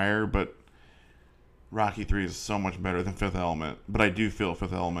any higher, but Rocky 3 is so much better than Fifth Element, but I do feel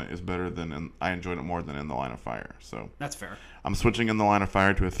Fifth Element is better than, I enjoyed it more than In the Line of Fire. So that's fair. I'm switching In the Line of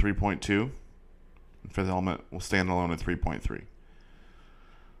Fire to a 3.2. Fifth Element will stand alone at 3.3.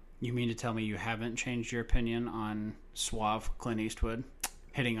 You mean to tell me you haven't changed your opinion on suave Clint Eastwood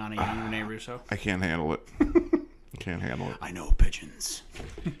hitting on a young Rene Russo? I can't handle it. I can't handle it. I know pigeons.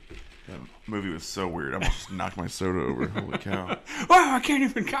 That movie was so weird. I almost just knocked my soda over. Holy cow. Wow, I can't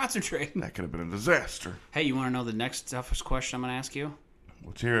even concentrate. That could have been a disaster. Hey, you want to know the next toughest question I'm going to ask you?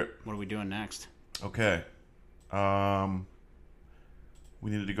 Let's hear it. What are we doing next? Okay. We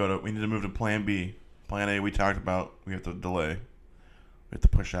need to move to Plan B. Plan A we talked about. We have to delay. We have to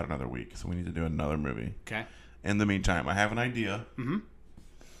push out another week. So we need to do another movie. Okay. In the meantime, I have an idea. Mm-hmm.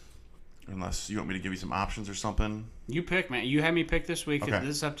 Unless you want me to give you some options or something. You pick, man. You had me pick this week. Okay.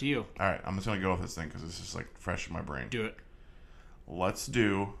 This is up to you. All right. I'm just going to go with this thing because it's just like fresh in my brain. Do it. Let's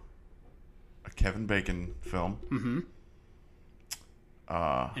do a Kevin Bacon film.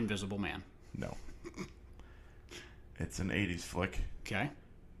 Mm-hmm. Invisible Man. No. It's an 80s flick. Okay.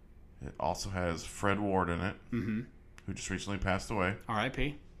 It also has Fred Ward in it, Mm-hmm. who just recently passed away.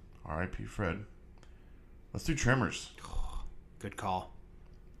 R.I.P. R.I.P. Fred. Let's do Tremors. Good call.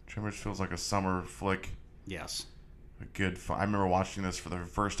 Tremors feels like a summer flick. Yes. A good fun. I remember watching this for the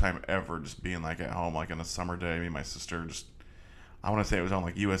first time ever, just being like at home, like on a summer day. Me and my sister just, I want to say it was on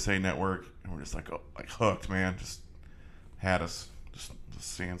like USA Network, and we're just like, oh, like hooked, man. Just had us. Just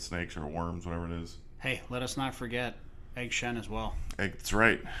sand snakes or worms, whatever it is. Hey, let us not forget Egg Shen as well. That's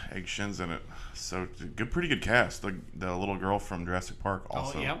right. Egg Shen's in it. So good, pretty good cast. The little girl from Jurassic Park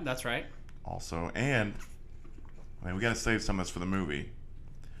also. Oh, yep, that's right. Also, and I mean, we got to save some of this for the movie.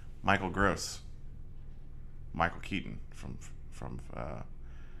 Michael Gross, Michael Keaton from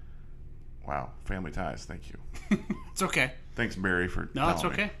wow, Family Ties. Thank you. It's okay. Thanks, Barry, for No, it's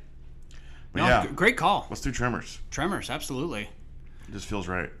telling okay. me. But No, yeah, great call. let's do Tremors. Tremors, absolutely. It just feels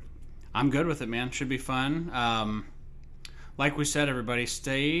right. I'm good with it, man. Should be fun. Like we said, everybody,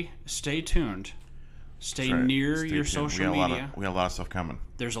 stay tuned. Stay That's right. near Stay your tuned. social media. We got a lot of stuff coming.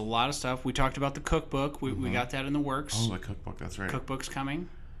 There's a lot of stuff. We talked about the cookbook. We got that in the works. Oh, the cookbook. That's right. Cookbook's coming.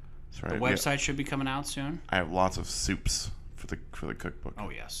 That's right. The website should be coming out soon. I have lots of soups for the cookbook. Oh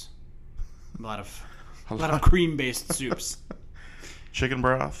yes, a lot of cream-based soups. Chicken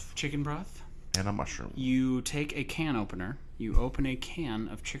broth Chicken broth. and a mushroom. You take a can opener. You open a can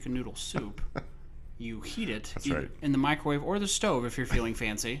of chicken noodle soup. You heat it right. in the microwave or the stove if you're feeling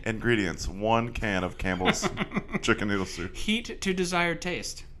fancy. Ingredients: 1 can of Campbell's chicken noodle soup. Heat to desired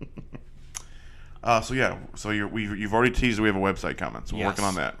taste. So you've already teased that we have a website coming, so we're Yes. working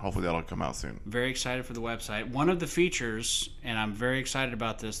on that. Hopefully that'll come out soon. Very excited for the website. One of the features, and I'm very excited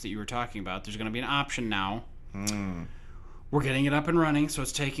about this that you were talking about, there's going to be an option now. We're getting it up and running, so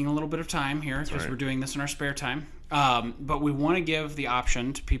it's taking a little bit of time here because we're doing this in our spare time. But we want to give the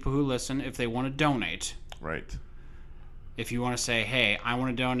option to people who listen if they want to donate. Right. If you want to say, hey, I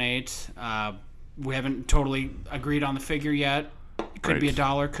want to donate, we haven't totally agreed on the figure yet. It could be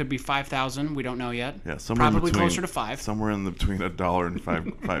 $1, could be 5,000. We don't know yet. Yeah, somewhere probably in between, closer to 5. Somewhere in between $1 and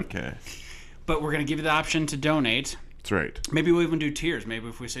 5K. But we're going to give you the option to donate. That's right. Maybe we'll even do tiers. Maybe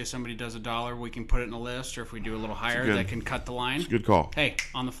if we say somebody does $1, we can put it in a list, or if we do a little higher, that can cut the line. Good call. Hey,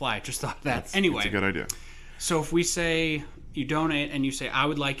 on the fly, just thought of that. Anyway, it's a good idea. So if we say you donate and you say, I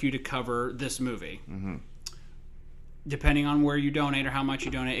would like you to cover this movie, depending on where you donate or how much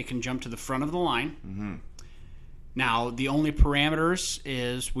you donate, it can jump to the front of the line. Now, the only parameters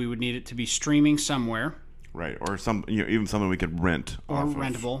is we would need it to be streaming somewhere. Right, or even something we could rent Or off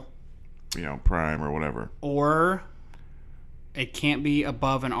rentable. Of, Prime or whatever. Or it can't be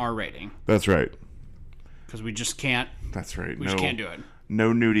above an R rating. That's right. Because we just can't. That's right. We just can't do it.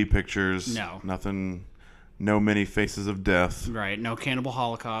 No nudie pictures. No. Nothing. No many faces of death. Right. No Cannibal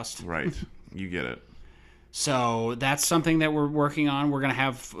Holocaust. Right. You get it. So that's something that we're working on. We're going to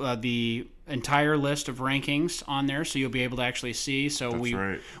have the entire list of rankings on there, so you'll be able to actually see. So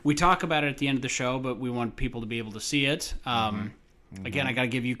we talk about it at the end of the show, but we want people to be able to see it. Again, I got to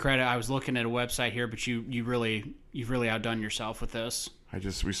give you credit. I was looking at a website here, but you've really outdone yourself with this.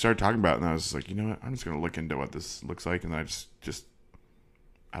 we started talking about it, and I was like, you know what? I'm just gonna look into what this looks like, and I just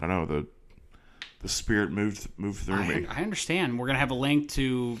I don't know, the spirit moved through me. I understand. We're gonna have a link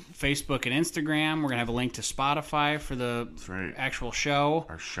to Facebook and Instagram. We're gonna have a link to Spotify for the actual show.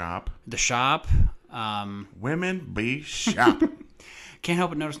 Our shop. The shop. Women be shop. Can't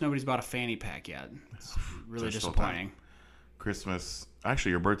help but notice nobody's bought a fanny pack yet. It's really disappointing. Christmas.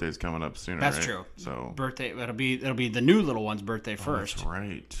 Actually, your birthday's coming up sooner. That's right? true. So birthday. It'll be the new little one's birthday first. That's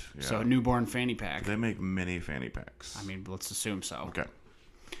right. Yeah. So a newborn fanny pack. They make mini fanny packs. I mean, let's assume so. Okay.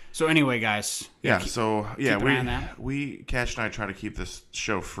 So anyway, guys. We Cash and I try to keep this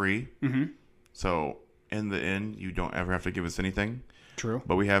show free. Mm-hmm. So in the end, you don't ever have to give us anything. True.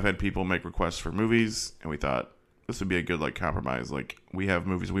 But we have had people make requests for movies, and we thought this would be a good compromise. We have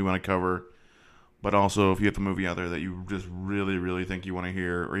movies we want to cover, but also if you have a movie out there that you just really, really think you want to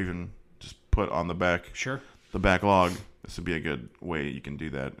hear, or even just put on the backlog, this would be a good way you can do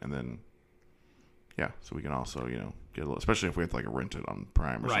that. And then, so we can also get a little, especially if we have to rent it on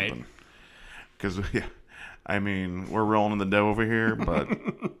Prime or something. Because I mean we're rolling in the dough over here, but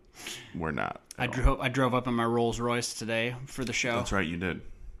we're not. I drove up in my Rolls Royce today for the show. That's right, you did.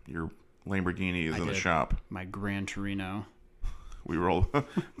 Your Lamborghini is in the shop. My Gran Torino. We were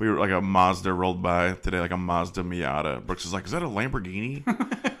like a Mazda rolled by today, like a Mazda Miata. Brooks is like, "Is that a Lamborghini?"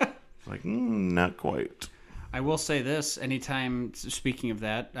 It's like, not quite. I will say this: anytime, speaking of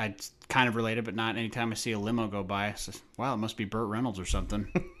that, I kind of related, but not. Anytime I see a limo go by, I say, "Wow, it must be Burt Reynolds or something."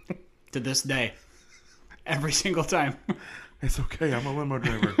 To this day, every single time. It's okay. I'm a limo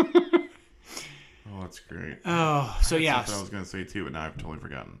driver. Oh, that's great. Oh, so yeah. That's what I was going to say too, but now I've totally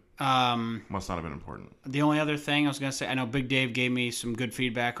forgotten. Must not have been important. The only other thing I was going to say, I know Big Dave gave me some good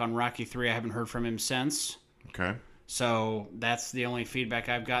feedback on Rocky 3. I haven't heard from him since. Okay. So that's the only feedback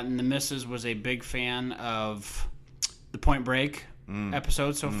I've gotten. The missus was a big fan of the Point Break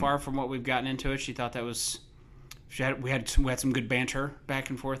episode so far. From what we've gotten into it, she thought that was. We had some good banter back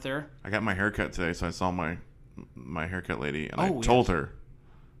and forth there. I got my haircut today, so I saw my haircut lady, and I told her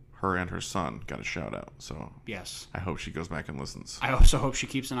and her son got a shout out. So yes, I hope she goes back and listens. I also hope she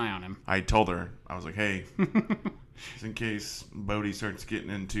keeps an eye on him. I told her, I was like, hey, just in case Bodie starts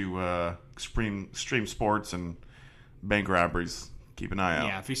getting into extreme sports and bank robberies, keep an eye out.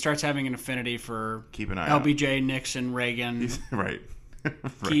 Yeah, if he starts having an affinity for keep an eye LBJ, out. Nixon, Reagan, right.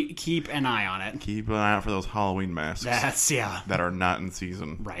 Keep an eye on it. Keep an eye out for those Halloween masks. That are not in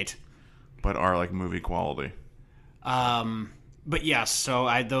season. Right. But are movie quality. But yes, so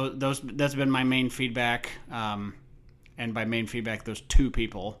that's been my main feedback. And by main feedback, those two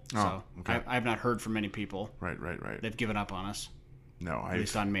people. So okay. I have not heard from many people. Right. They've given up on us. No, at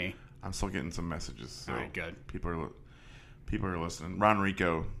least on me. I'm still getting some messages. So all right, good. People are listening. Ron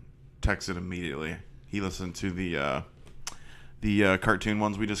Rico texted immediately. He listened to the cartoon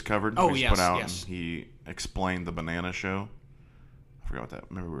ones we just covered. Oh, we just yes, put out, yes. And he explained the banana show. I forgot what that.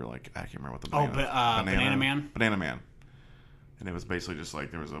 Remember we were like, I can't remember what the Banana Man. Banana Man. And it was basically just like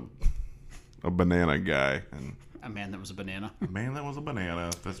there was a banana guy and a man that was a banana. A man that was a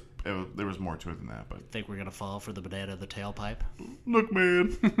banana. There was more to it than that, but think we're gonna fall for the banana of the tailpipe. Look,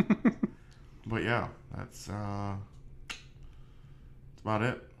 man. But yeah, that's about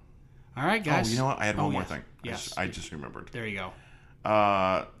it. All right, guys. Oh, you know what? I had one more thing. Yes, I just remembered. There you go.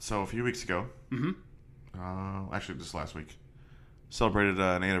 So a few weeks ago, actually just last week, celebrated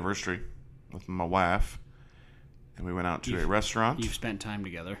an anniversary with my wife, and we went out to a restaurant. You've spent time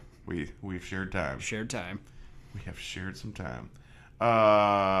together. We've shared time. We have shared some time.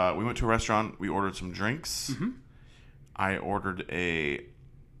 We went to a restaurant. We ordered some drinks. Mm-hmm. I ordered a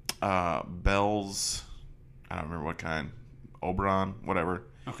Bell's. I don't remember what kind. Oberon, whatever.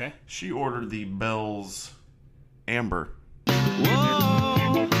 Okay. She ordered the Bell's Amber.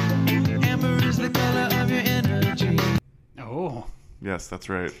 Whoa, amber is the color of your energy. Oh. Yes, that's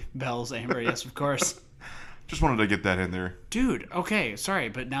right. Bell's Amber, yes, of course. Just wanted to get that in there. Dude, okay, sorry,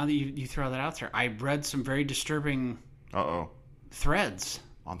 but now that you throw that out there, I read some very disturbing threads.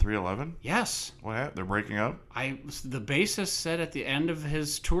 On 311? Yes. What happened? They're breaking up? The bassist said at the end of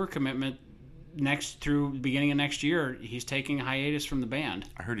his tour commitment through the beginning of next year, he's taking a hiatus from the band.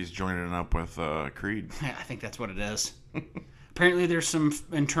 I heard he's joining up with Creed. I think that's what it is. Apparently there's some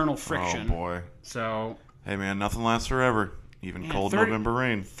internal friction. Oh, boy. So... Hey, man, nothing lasts forever. Even cold November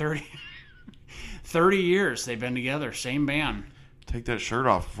rain. 30 years they've been together. Same band. Take that shirt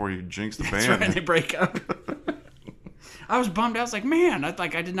off before you jinx the band. That's right, they break up. I was bummed. I was like, man,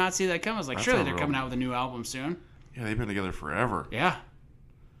 I did not see that coming. I was like, surely they're coming out with a new album soon. Yeah, they've been together forever. Yeah.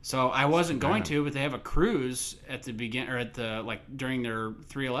 So I wasn't going to, but they have a cruise at the during their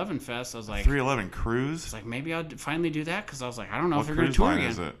 311 Fest. I was like, 311 cruise? It's like maybe I'll finally do that because I was like, I don't know What if they're going to cruise tour line again.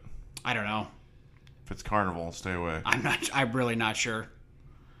 is it? I don't know. If it's Carnival, stay away. I'm really not sure.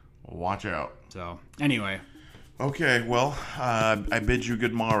 Watch out. So anyway. Okay, well, I bid you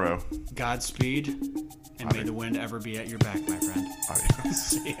good morrow. Godspeed, and may the wind ever be at your back, my friend. Adios.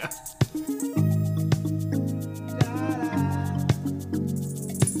 See ya.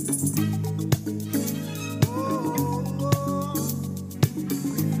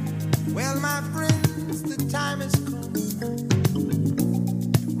 Well, my friends, the time has come.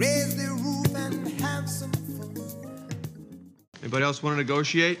 Raise the roof and have some fun. Anybody else want to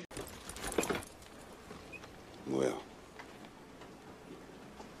negotiate? Well,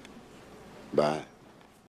 bye.